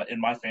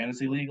in my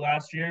fantasy league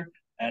last year,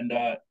 and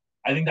I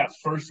think that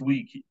first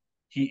week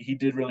he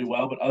did really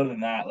well, but other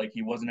than that, like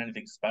he wasn't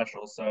anything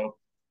special. So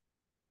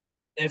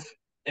if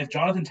if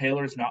Jonathan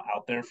Taylor is not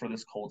out there for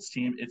this Colts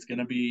team, it's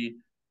gonna be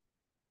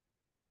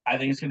I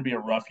think it's gonna be a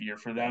rough year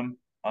for them.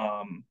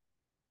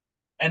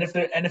 And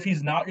if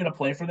he's not gonna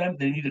play for them,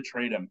 they need to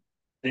trade him.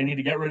 They need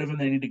to get rid of him.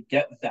 They need to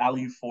get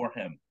value for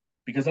him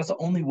because that's the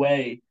only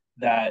way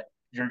that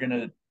you're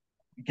gonna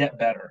get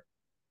better.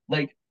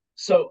 Like,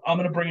 so I'm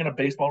gonna bring in a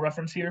baseball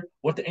reference here.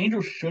 What the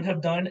Angels should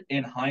have done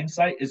in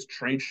hindsight is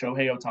trade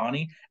Shohei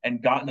Ohtani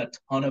and gotten a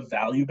ton of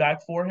value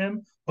back for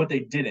him, but they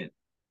didn't.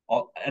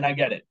 And I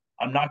get it.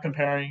 I'm not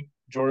comparing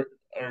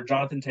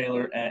Jonathan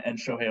Taylor and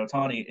Shohei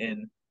Ohtani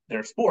in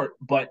their sport,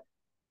 but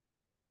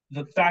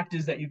the fact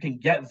is that you can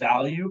get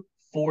value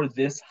for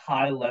this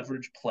high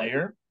leverage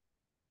player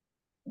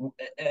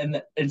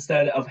and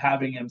instead of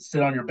having him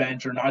sit on your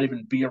bench or not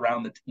even be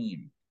around the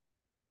team.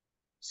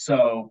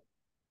 So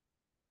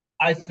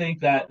I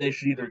think that they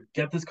should either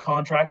get this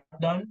contract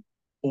done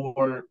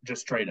or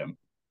just trade him.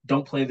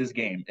 Don't play this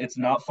game. It's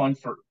not fun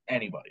for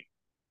anybody.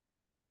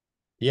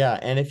 Yeah,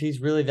 and if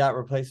he's really that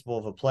replaceable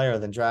of a player,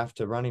 then draft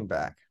a running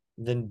back.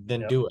 Then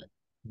Yep. do it.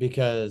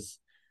 Because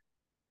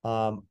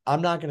I'm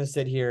not going to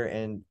sit here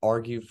and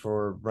argue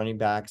for running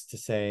backs to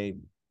say,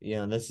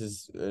 this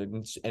is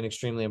an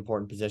extremely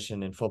important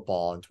position in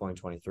football in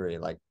 2023.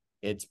 Like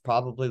it's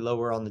probably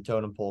lower on the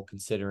totem pole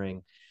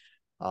considering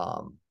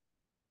um,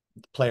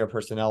 player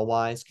personnel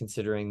wise,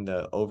 considering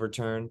the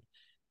overturn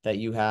that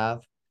you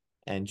have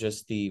and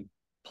just the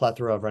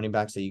plethora of running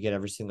backs that you get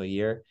every single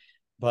year.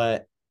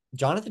 But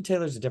Jonathan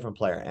Taylor's a different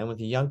player, and with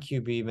a young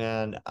QB,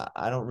 man,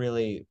 I don't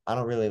really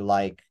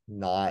like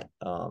not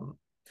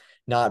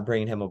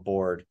bringing him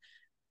aboard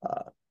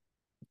uh,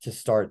 to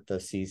start the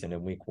season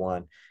in week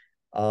 1.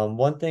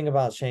 One thing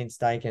about Shane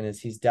Steichen is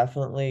he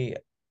definitely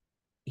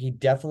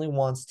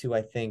wants to,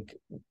 I think,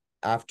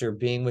 after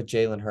being with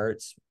Jalen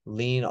Hurts,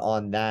 lean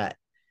on that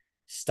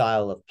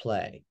style of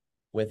play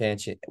with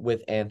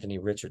Anthony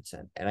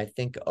Richardson. And I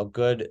think a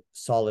good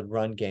solid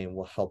run game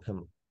will help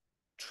him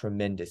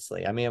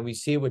tremendously. I mean, we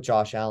see it with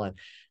Josh Allen.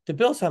 The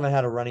Bills haven't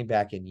had a running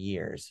back in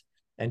years,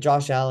 and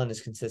Josh Allen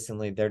is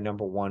consistently their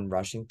number 1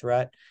 rushing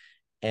threat.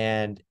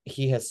 And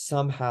he has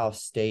somehow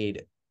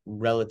stayed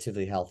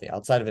relatively healthy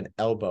outside of an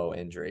elbow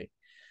injury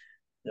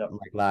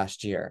like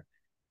last year.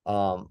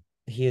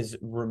 He has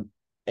been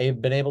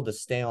able to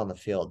stay on the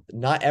field.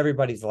 Not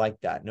everybody's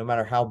like that. No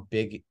matter how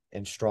big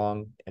and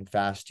strong and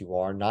fast you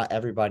are, not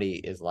everybody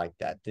is like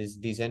that.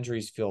 These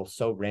injuries feel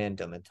so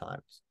random at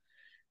times.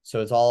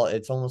 So it's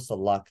almost a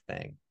luck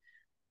thing.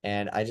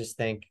 And I just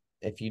think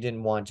if you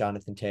didn't want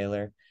Jonathan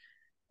Taylor,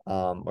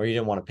 or you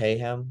didn't want to pay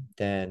him,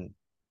 then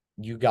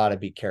you got to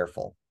be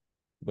careful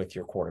with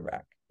your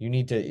quarterback. You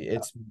need to.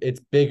 It's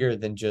bigger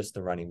than just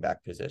the running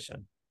back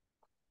position.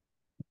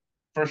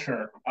 For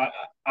sure.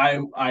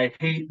 I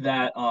hate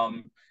that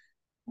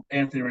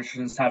Anthony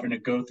Richardson's having to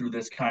go through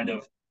this kind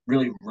of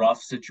really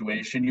rough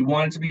situation. You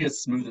want it to be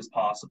as smooth as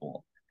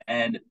possible,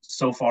 and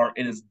so far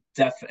it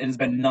has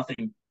been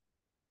nothing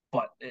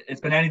but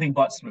it's been anything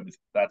but smooth.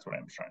 That's what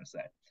I'm trying to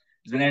say.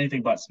 It's been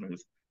anything but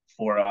smooth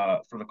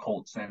for the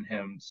Colts and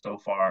him so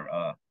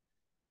far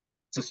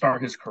to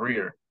start his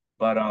career.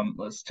 But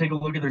let's take a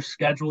look at their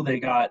schedule. They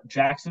got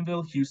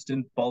Jacksonville,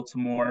 Houston,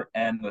 Baltimore,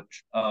 and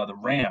the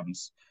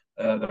Rams.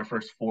 Their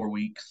first 4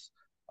 weeks,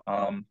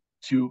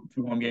 two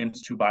home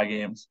games, two bye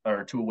games,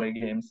 or two away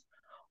games.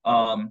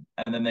 And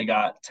then they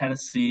got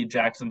Tennessee,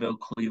 Jacksonville,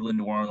 Cleveland,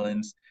 New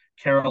Orleans,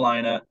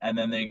 Carolina, and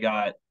then they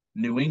got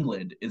New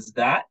England. Where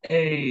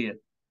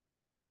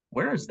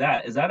is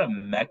that? Is that a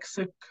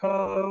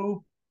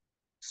Mexico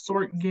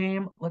sort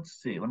game?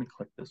 Let's see. Let me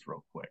click this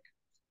real quick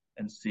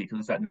and see, because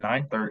it's at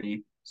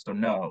 9:30. So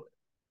no.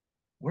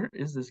 Where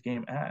is this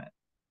game at?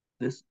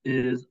 This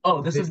is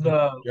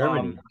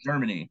the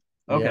Germany.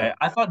 Okay. Yeah.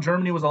 I thought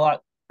Germany was a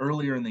lot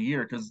earlier in the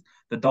year because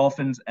the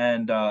Dolphins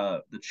and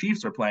the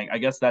Chiefs are playing. I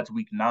guess that's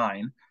week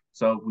 9.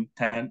 So week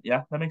 10.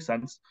 Yeah, that makes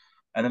sense.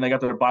 And then they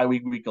got their bye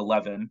week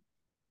 11.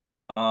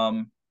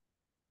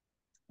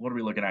 What are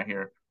we looking at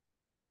here?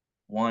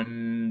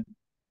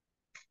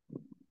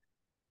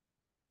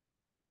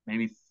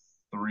 Maybe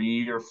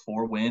 3 or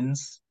 4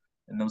 wins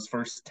in those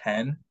first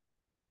 10.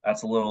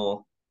 That's a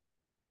little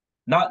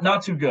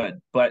not too good,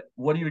 but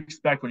what do you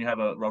expect when you have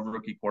a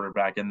rookie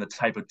quarterback and the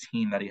type of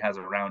team that he has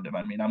around him?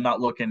 I mean,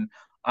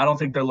 I don't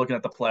think they're looking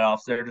at the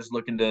playoffs. They're just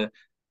looking to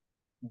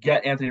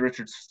get Anthony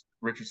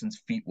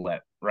Richardson's feet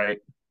wet, right?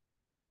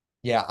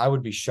 Yeah, I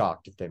would be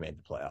shocked if they made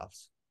the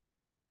playoffs.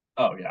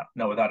 Oh yeah,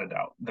 no, without a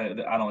doubt.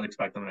 I don't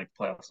expect them to make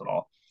the playoffs at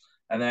all.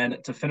 And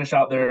then to finish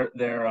out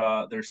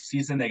their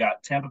season, they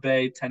got Tampa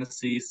Bay,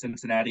 Tennessee,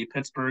 Cincinnati,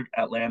 Pittsburgh,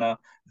 Atlanta,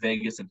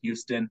 Vegas, and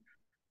Houston.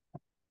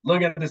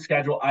 Looking at the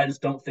schedule, I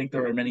just don't think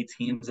there are many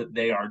teams that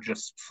they are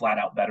just flat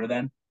out better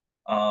than.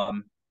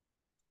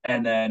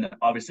 And then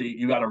obviously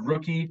you got a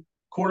rookie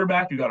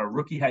quarterback, you got a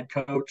rookie head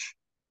coach.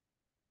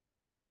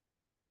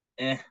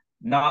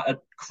 Not a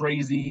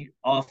crazy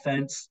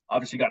offense.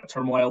 Obviously, you got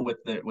turmoil with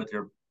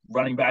your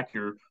running back,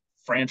 your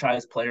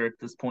franchise player at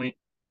this point.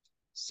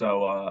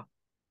 So,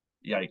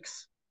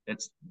 yikes!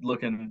 It's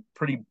looking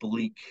pretty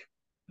bleak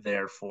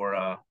there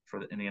for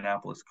the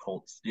Indianapolis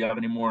Colts. Do you have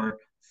any more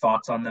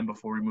thoughts on them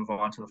before we move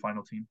on to the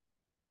final team?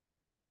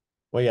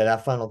 Well, yeah,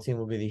 that final team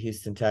will be the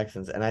Houston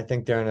Texans, and I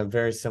think they're in a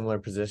very similar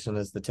position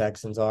as the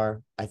Texans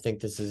are. I think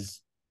this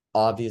is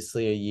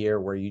obviously a year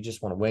where you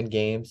just want to win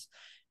games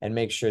and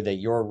make sure that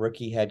your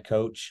rookie head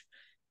coach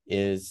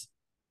is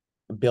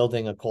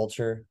building a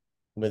culture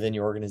within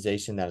your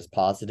organization that is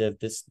positive.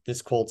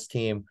 This Colts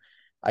team,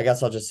 I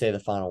guess I'll just say the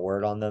final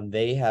word on them.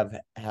 They have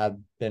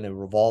been a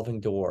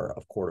revolving door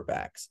of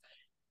quarterbacks,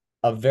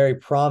 of very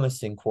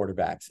promising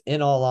quarterbacks,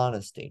 in all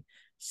honesty,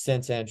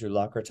 since Andrew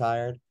Luck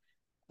retired.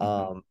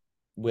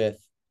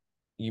 With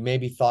you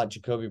maybe thought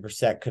Jacoby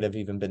Brissett could have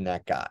even been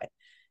that guy.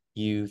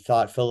 You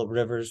thought Phillip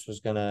Rivers was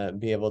going to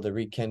be able to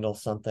rekindle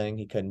something.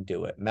 He couldn't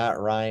do it. Matt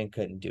Ryan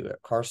couldn't do it.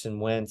 Carson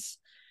Wentz,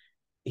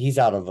 he's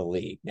out of the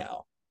league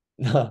now.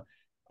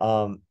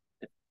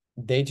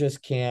 They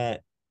just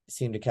can't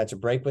seem to catch a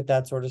break with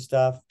that sort of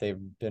stuff. They've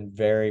been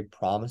very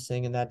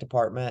promising in that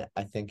department.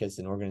 I think as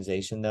an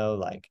organization, though,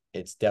 like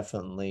it's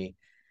definitely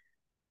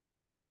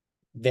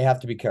they have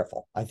to be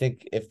careful. I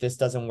think if this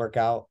doesn't work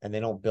out and they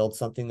don't build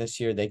something this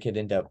year, they could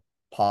end up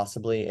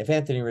possibly, if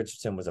Anthony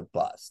Richardson was a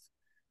bust,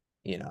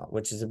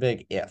 which is a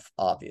big if,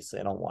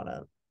 obviously. I don't want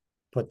to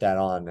put that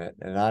on it,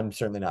 and I'm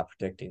certainly not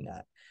predicting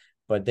that.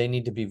 But they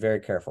need to be very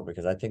careful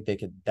because I think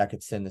that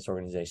could send this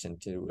organization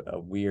to a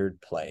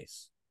weird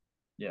place.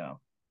 Yeah.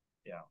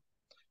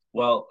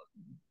 Well,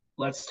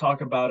 let's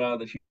talk about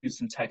the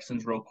Houston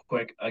Texans real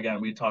quick. Again,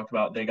 we talked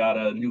about they got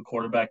a new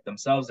quarterback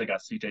themselves. They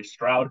got C.J.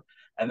 Stroud,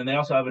 and then they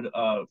also have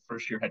a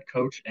first-year head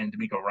coach and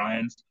DeMeco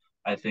Ryans.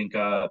 I think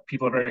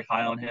people are very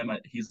high on him.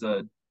 He's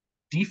a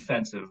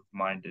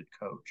defensive-minded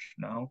coach.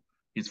 No,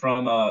 he's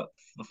from the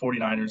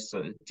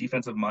 49ers,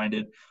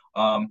 defensive-minded.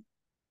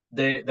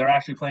 They're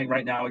actually playing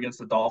right now against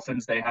the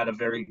Dolphins. They had a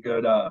very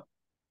good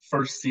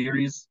first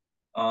series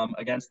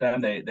against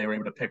them. They were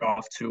able to pick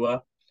off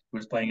Tua, who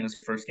was playing in his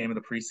first game of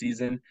the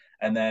preseason.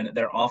 And then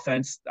their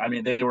offense, I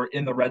mean, they were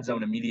in the red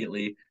zone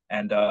immediately,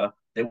 and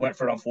they went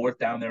for it on fourth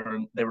down.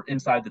 They were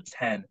inside the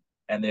 10,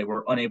 and they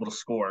were unable to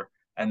score.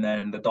 And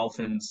then the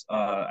Dolphins,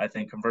 I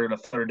think, converted a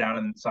third down,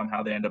 and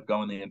somehow they end up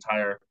going the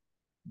entire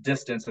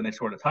distance, and they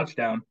scored a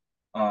touchdown.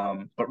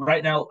 But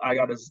right now, I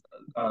got the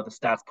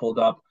stats pulled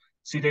up.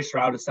 C.J.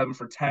 Stroud is 7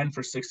 for 10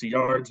 for 60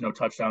 yards, no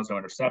touchdowns, no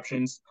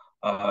interceptions.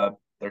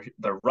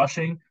 They're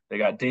rushing. They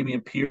got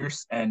Damian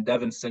Pierce and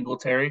Devin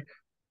Singletary.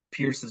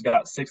 Pierce has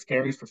got 6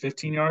 carries for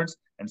 15 yards,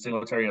 and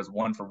Singletary has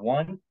 1 for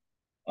 1.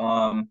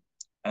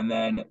 And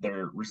then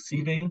they're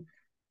receiving.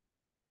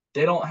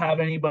 They don't have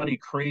anybody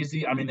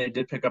crazy. I mean, they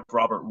did pick up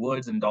Robert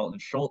Woods and Dalton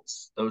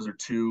Schultz. Those are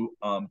 2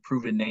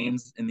 proven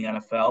names in the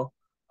NFL.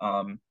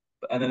 And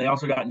then they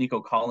also got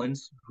Nico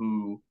Collins,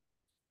 who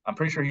I'm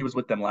pretty sure he was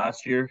with them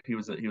last year. He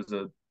was a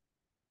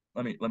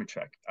let me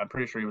check. I'm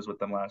pretty sure he was with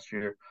them last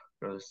year.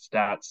 For the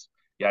stats.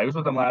 Yeah, he was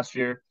with them last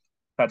year.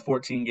 Had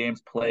 14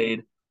 games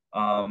played.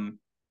 Oh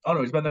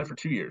no, he's been there for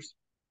 2 years.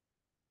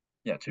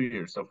 Yeah, 2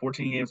 years. So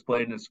 14 games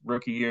played in his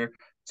rookie year,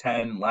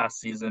 10 last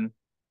season.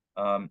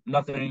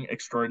 Nothing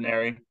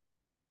extraordinary.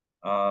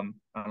 I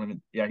don't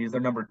even, yeah, he's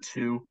their number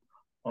two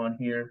on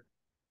here.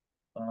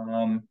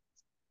 Um,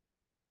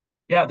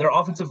 yeah, their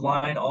offensive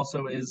line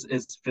also is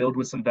filled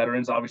with some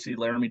veterans. Obviously,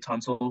 Laramie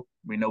Tunsil,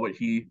 we know what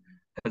he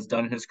has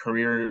done in his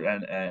career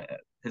and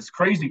his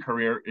crazy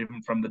career,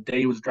 even from the day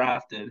he was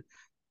drafted.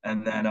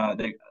 And then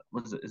they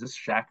was it, is this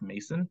Shaq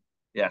Mason?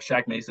 Yeah,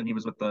 Shaq Mason. He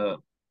was with the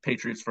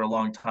Patriots for a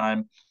long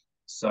time,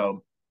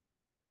 so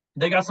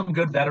they got some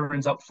good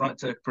veterans up front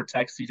to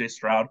protect CJ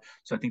Stroud.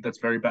 So I think that's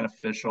very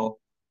beneficial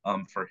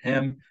for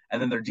him.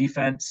 And then their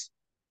defense.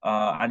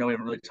 I know we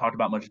haven't really talked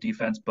about much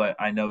defense, but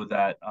I know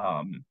that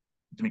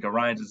D'Amico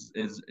Ryans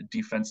is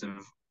defensive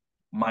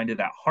minded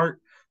at heart.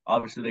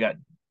 Obviously, they got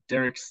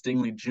Derek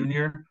Stingley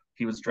Jr.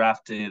 He was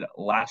drafted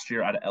last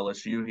year out of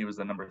LSU. He was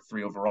the number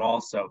 3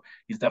 overall, so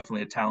he's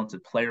definitely a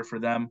talented player for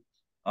them.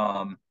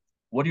 Um,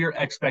 what are your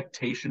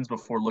expectations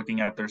before looking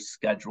at their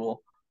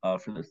schedule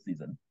for this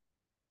season?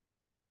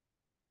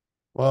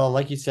 Well,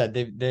 like you said,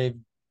 they've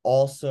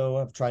also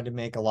have tried to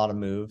make a lot of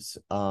moves.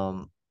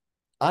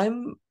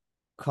 I'm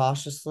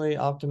cautiously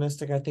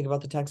optimistic, I think,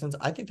 about the Texans.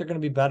 I think they're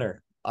going to be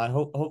better. I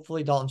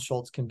hopefully Dalton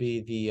Schultz can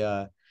be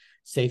the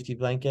safety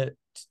blanket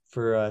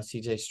for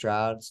CJ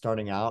Stroud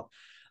starting out.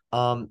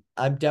 I'm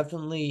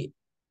definitely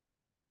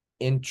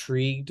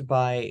intrigued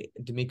by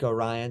D'Amico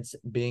Ryans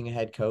being a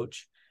head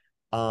coach.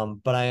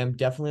 But I am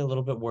definitely a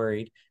little bit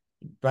worried.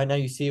 Right now,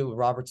 you see it with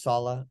Robert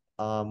Saleh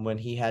when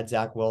he had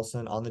Zach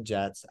Wilson on the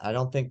Jets. I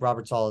don't think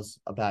Robert Saleh is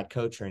a bad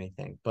coach or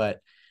anything,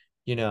 but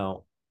you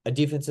know, a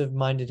defensive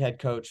minded head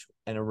coach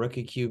and a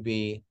rookie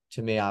QB,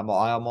 to me, I'm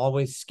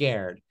always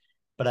scared,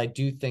 but I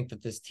do think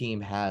that this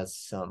team has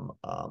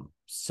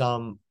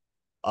some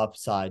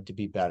upside to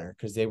be better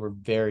because they were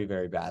very,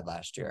 very bad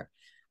last year.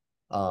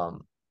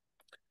 Um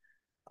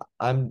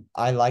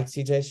I like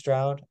CJ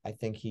Stroud. I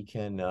think he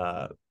can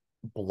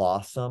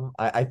blossom.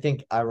 I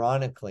think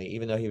ironically,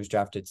 even though he was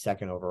drafted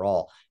second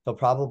overall, he'll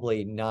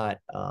probably not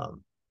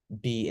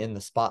be in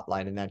the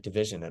spotlight in that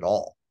division at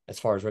all as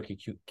far as rookie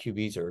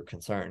QBs are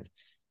concerned.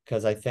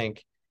 Because I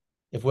think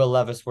if Will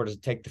Levis were to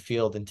take the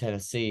field in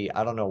Tennessee,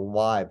 I don't know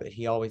why, but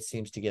he always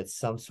seems to get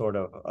some sort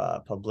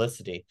of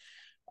publicity.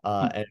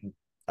 And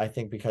I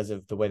think because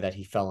of the way that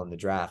he fell in the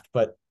draft.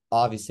 But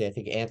obviously, I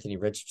think Anthony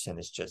Richardson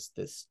is just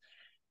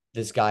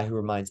this guy who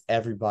reminds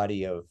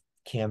everybody of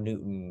Cam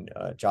Newton,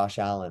 Josh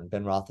Allen,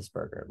 Ben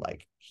Roethlisberger.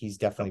 Like he's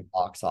definitely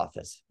box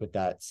office with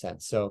that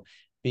sense. So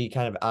be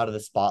kind of out of the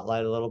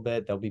spotlight a little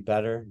bit. They'll be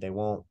better. They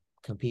won't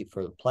compete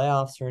for the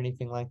playoffs or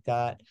anything like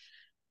that.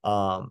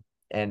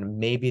 And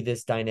maybe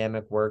this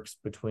dynamic works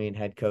between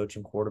head coach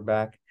and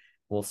quarterback.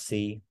 We'll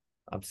see.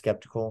 I'm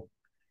skeptical,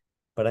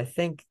 but I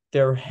think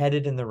they're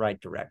headed in the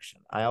right direction.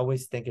 I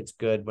always think it's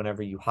good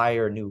whenever you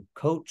hire a new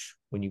coach,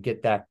 when you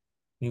get that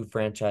new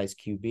franchise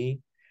QB.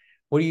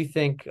 What do you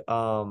think?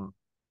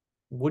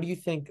 What do you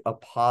think a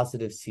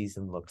positive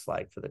season looks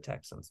like for the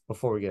Texans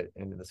before we get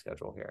into the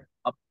schedule here?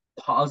 A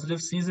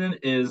positive season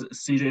is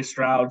CJ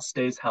Stroud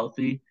stays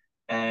healthy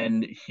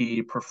and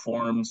he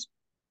performs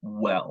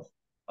well.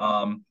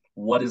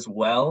 What is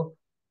well?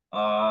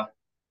 I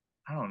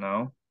don't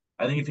know.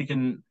 I think if he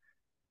can,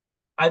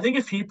 I think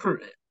if he,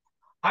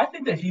 I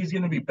think that he's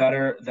going to be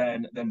better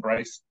than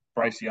Bryce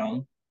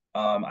Young.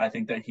 I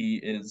think that he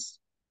is.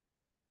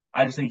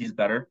 I just think he's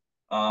better.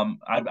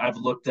 I've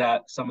looked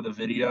at some of the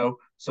video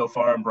so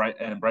far,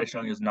 and Bryce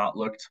Young has not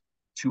looked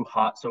too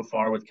hot so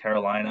far with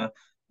Carolina,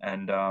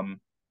 and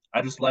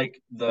I just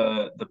like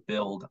the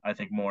build. I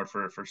think more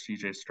for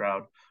CJ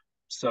Stroud.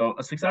 So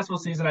a successful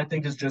season, I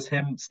think, is just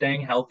him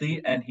staying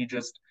healthy, and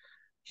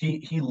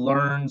he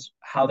learns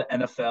how the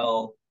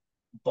NFL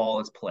ball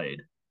is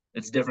played.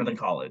 It's different than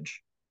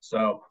college,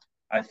 so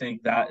I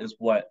think that is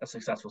what a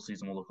successful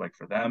season will look like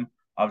for them.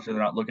 Obviously,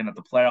 they're not looking at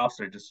the playoffs;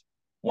 they're just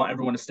want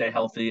everyone to stay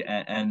healthy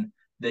and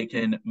they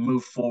can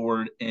move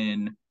forward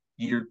in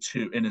year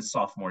two in his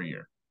sophomore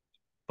year.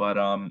 But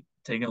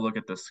taking a look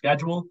at the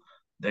schedule,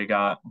 they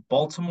got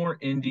Baltimore,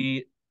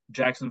 Indy,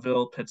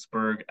 Jacksonville,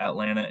 Pittsburgh,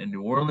 Atlanta, and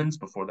New Orleans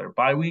before their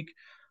bye week.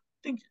 I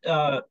think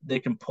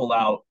they can pull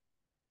out.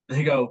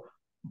 They go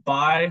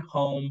bye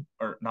home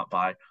or not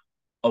bye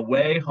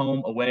away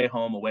home away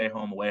home away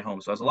home away home.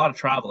 So there's a lot of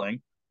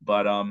traveling,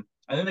 but I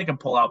think they can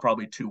pull out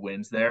probably 2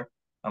 wins there.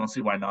 I don't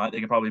see why not. They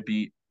can probably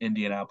beat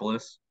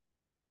Indianapolis.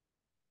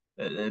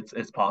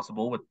 It's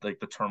possible with like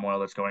the turmoil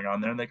that's going on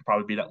there, and they could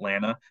probably beat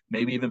Atlanta,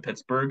 maybe even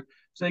Pittsburgh,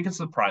 so they can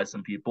surprise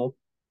some people.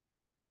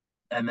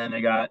 And then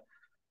they got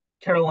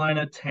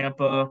Carolina,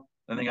 Tampa,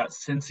 then they got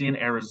Cincy and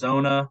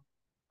Arizona.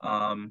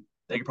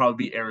 They could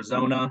probably beat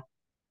Arizona,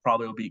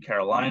 probably will beat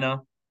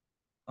Carolina,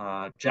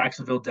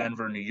 Jacksonville,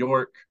 Denver, New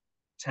York,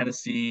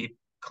 Tennessee,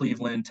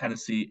 Cleveland,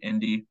 Tennessee,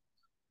 Indy.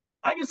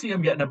 I can see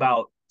them getting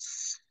about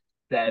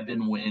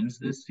 7 wins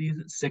this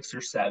season, 6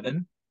 or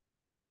 7.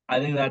 I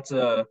think that's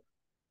a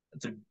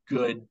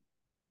good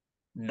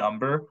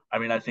number. I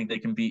mean, I think they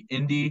can beat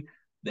Indy,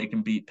 they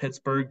can beat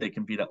Pittsburgh, they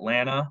can beat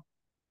Atlanta,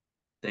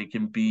 they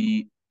can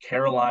beat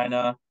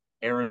Carolina,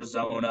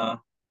 Arizona.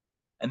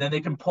 and then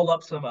they can pull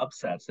up some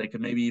upsets. They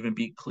could maybe even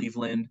beat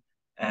Cleveland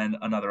and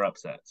another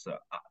upset. So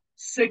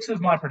 6 is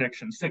my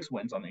prediction. 6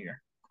 wins on the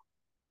year.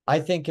 I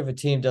think if a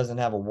team doesn't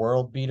have a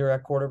world beater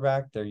at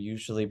quarterback, they're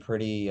usually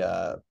pretty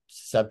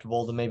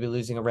susceptible to maybe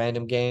losing a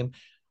random game.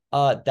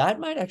 That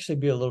might actually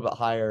be a little bit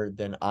higher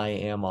than I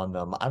am on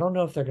them. I don't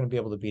know if they're going to be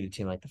able to beat a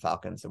team like the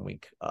Falcons in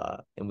week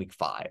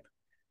 5,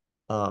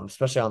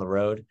 especially on the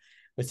road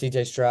with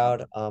CJ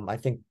Stroud. I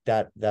think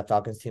that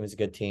Falcons team is a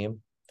good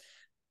team.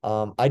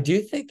 I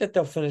do think that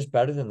they'll finish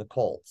better than the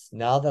Colts.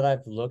 Now that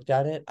I've looked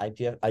at it, I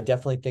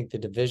definitely think the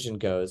division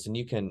goes, and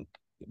you can,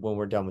 when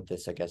we're done with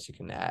this, I guess you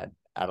can add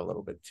a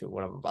little bit to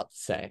what I'm about to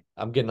say.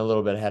 I'm getting a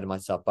little bit ahead of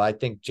myself, but I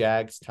think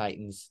Jags,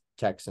 Titans,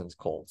 Texans,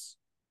 Colts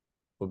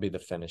will be the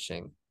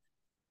finishing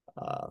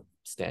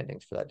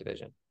standings for that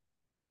division.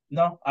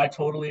 No, I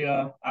totally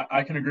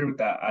I can agree with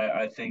that.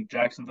 I think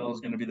Jacksonville is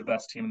going to be the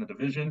best team in the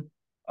division.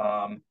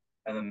 And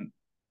then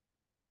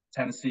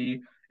Tennessee,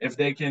 if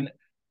they can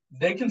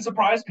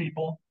surprise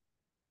people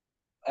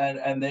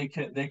and they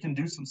can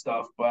do some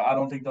stuff, but I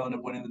don't think they'll end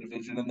up winning the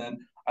division. And then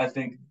I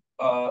think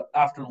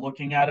after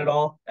looking at it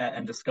all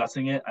and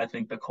discussing it, I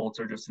think the Colts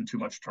are just in too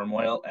much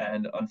turmoil.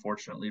 And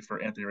unfortunately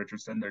for Anthony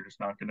Richardson, they're just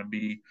not going to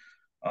be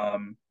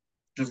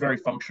just very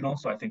functional.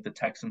 So I think the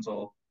Texans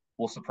will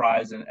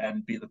surprise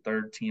and be the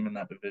 3rd team in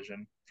that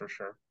division for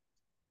sure.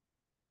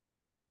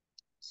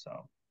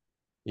 So,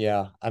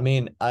 yeah, I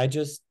mean, it's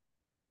just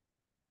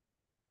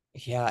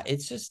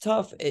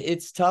tough.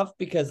 It's tough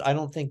because I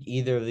don't think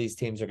either of these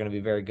teams are going to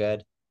be very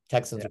good,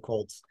 Texans or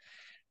Colts.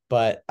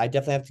 But I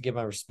definitely have to give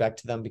my respect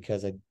to them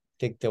because I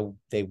think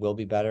they will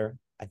be better.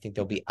 I think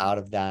they'll be out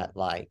of that,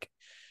 like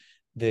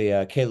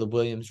the Caleb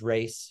Williams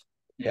race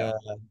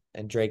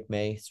and Drake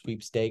May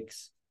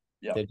sweepstakes.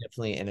 They're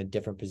definitely in a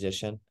different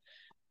position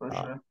for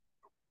sure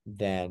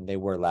than they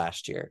were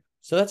last year.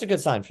 So that's a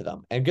good sign for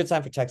them and a good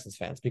sign for Texans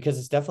fans because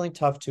it's definitely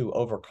tough to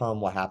overcome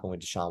what happened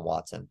with Deshaun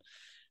Watson.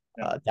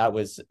 That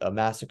was a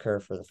massacre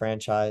for the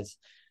franchise.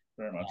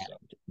 Very much so.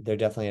 They're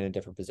definitely in a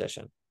different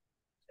position.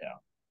 Yeah.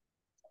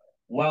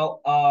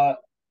 Well,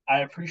 I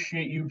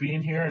appreciate you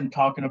being here and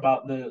talking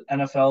about the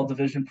NFL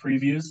division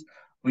previews.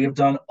 We have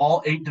done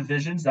all 8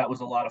 divisions. That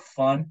was a lot of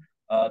fun.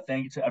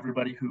 Thank you to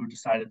everybody who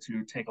decided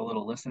to take a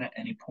little listen at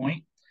any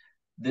point.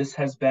 This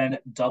has been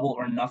Double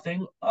or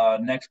Nothing.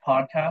 Next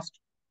podcast,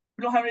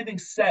 we don't have anything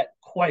set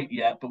quite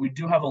yet, but we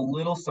do have a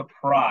little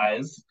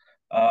surprise.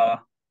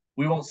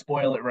 We won't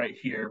spoil it right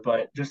here,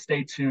 but just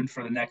stay tuned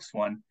for the next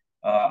one.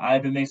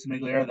 I've been Mason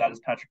Migliera. That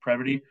is Patrick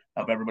Previty. I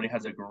hope everybody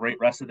has a great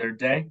rest of their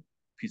day.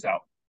 Peace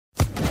out.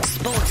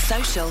 Sports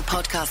Social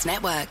Podcast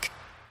Network.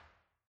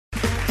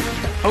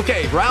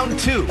 Okay, round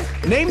 2.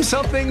 Name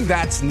something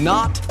that's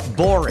not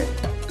boring.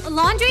 A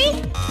laundry?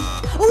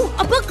 Ooh,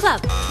 a book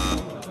club.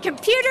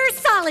 Computer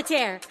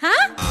solitaire,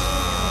 huh?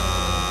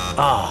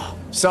 Ah,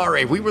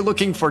 sorry, we were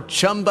looking for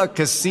Chumba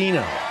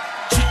Casino.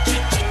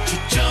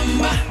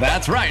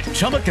 That's right,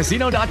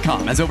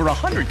 ChumbaCasino.com has over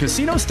 100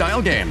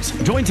 casino-style games.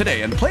 Join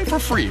today and play for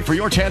free for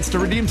your chance to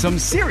redeem some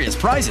serious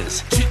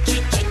prizes.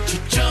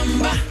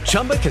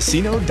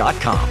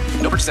 ChumbaCasino.com.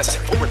 No purchase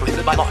necessary. Void where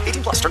prohibited by law.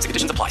 18+ terms and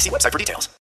conditions apply. See website for details.